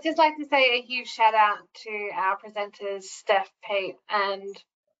 I'd just like to say a huge shout out to our presenters, Steph, Pete, and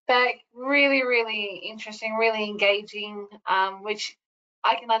Beck. Really, really interesting, really engaging, which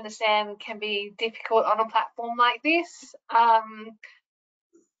I can understand can be difficult on a platform like this.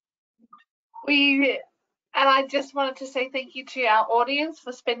 And I just wanted to say thank you to our audience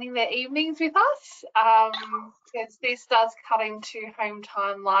for spending their evenings with us, because this does cut into home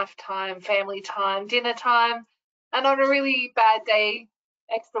time, life time, family time, dinner time, and on a really bad day,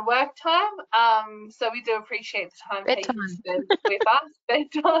 extra work time. So we do appreciate the time people spend with us.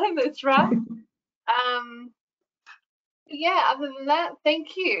 Bedtime, that's right. Yeah, other than that,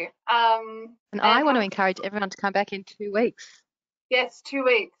 thank you. And I want to encourage everyone to come back in 2 weeks. Yes, 2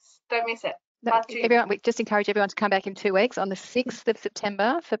 weeks. Don't miss it. We just encourage everyone to come back in 2 weeks on the 6th of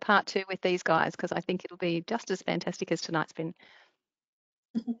September for part 2 with these guys, because I think it'll be just as fantastic as tonight's been.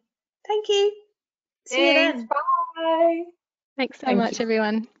 Thank you. See you then. Bye. Thanks so much,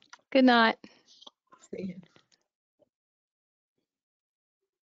 everyone. Good night. See you.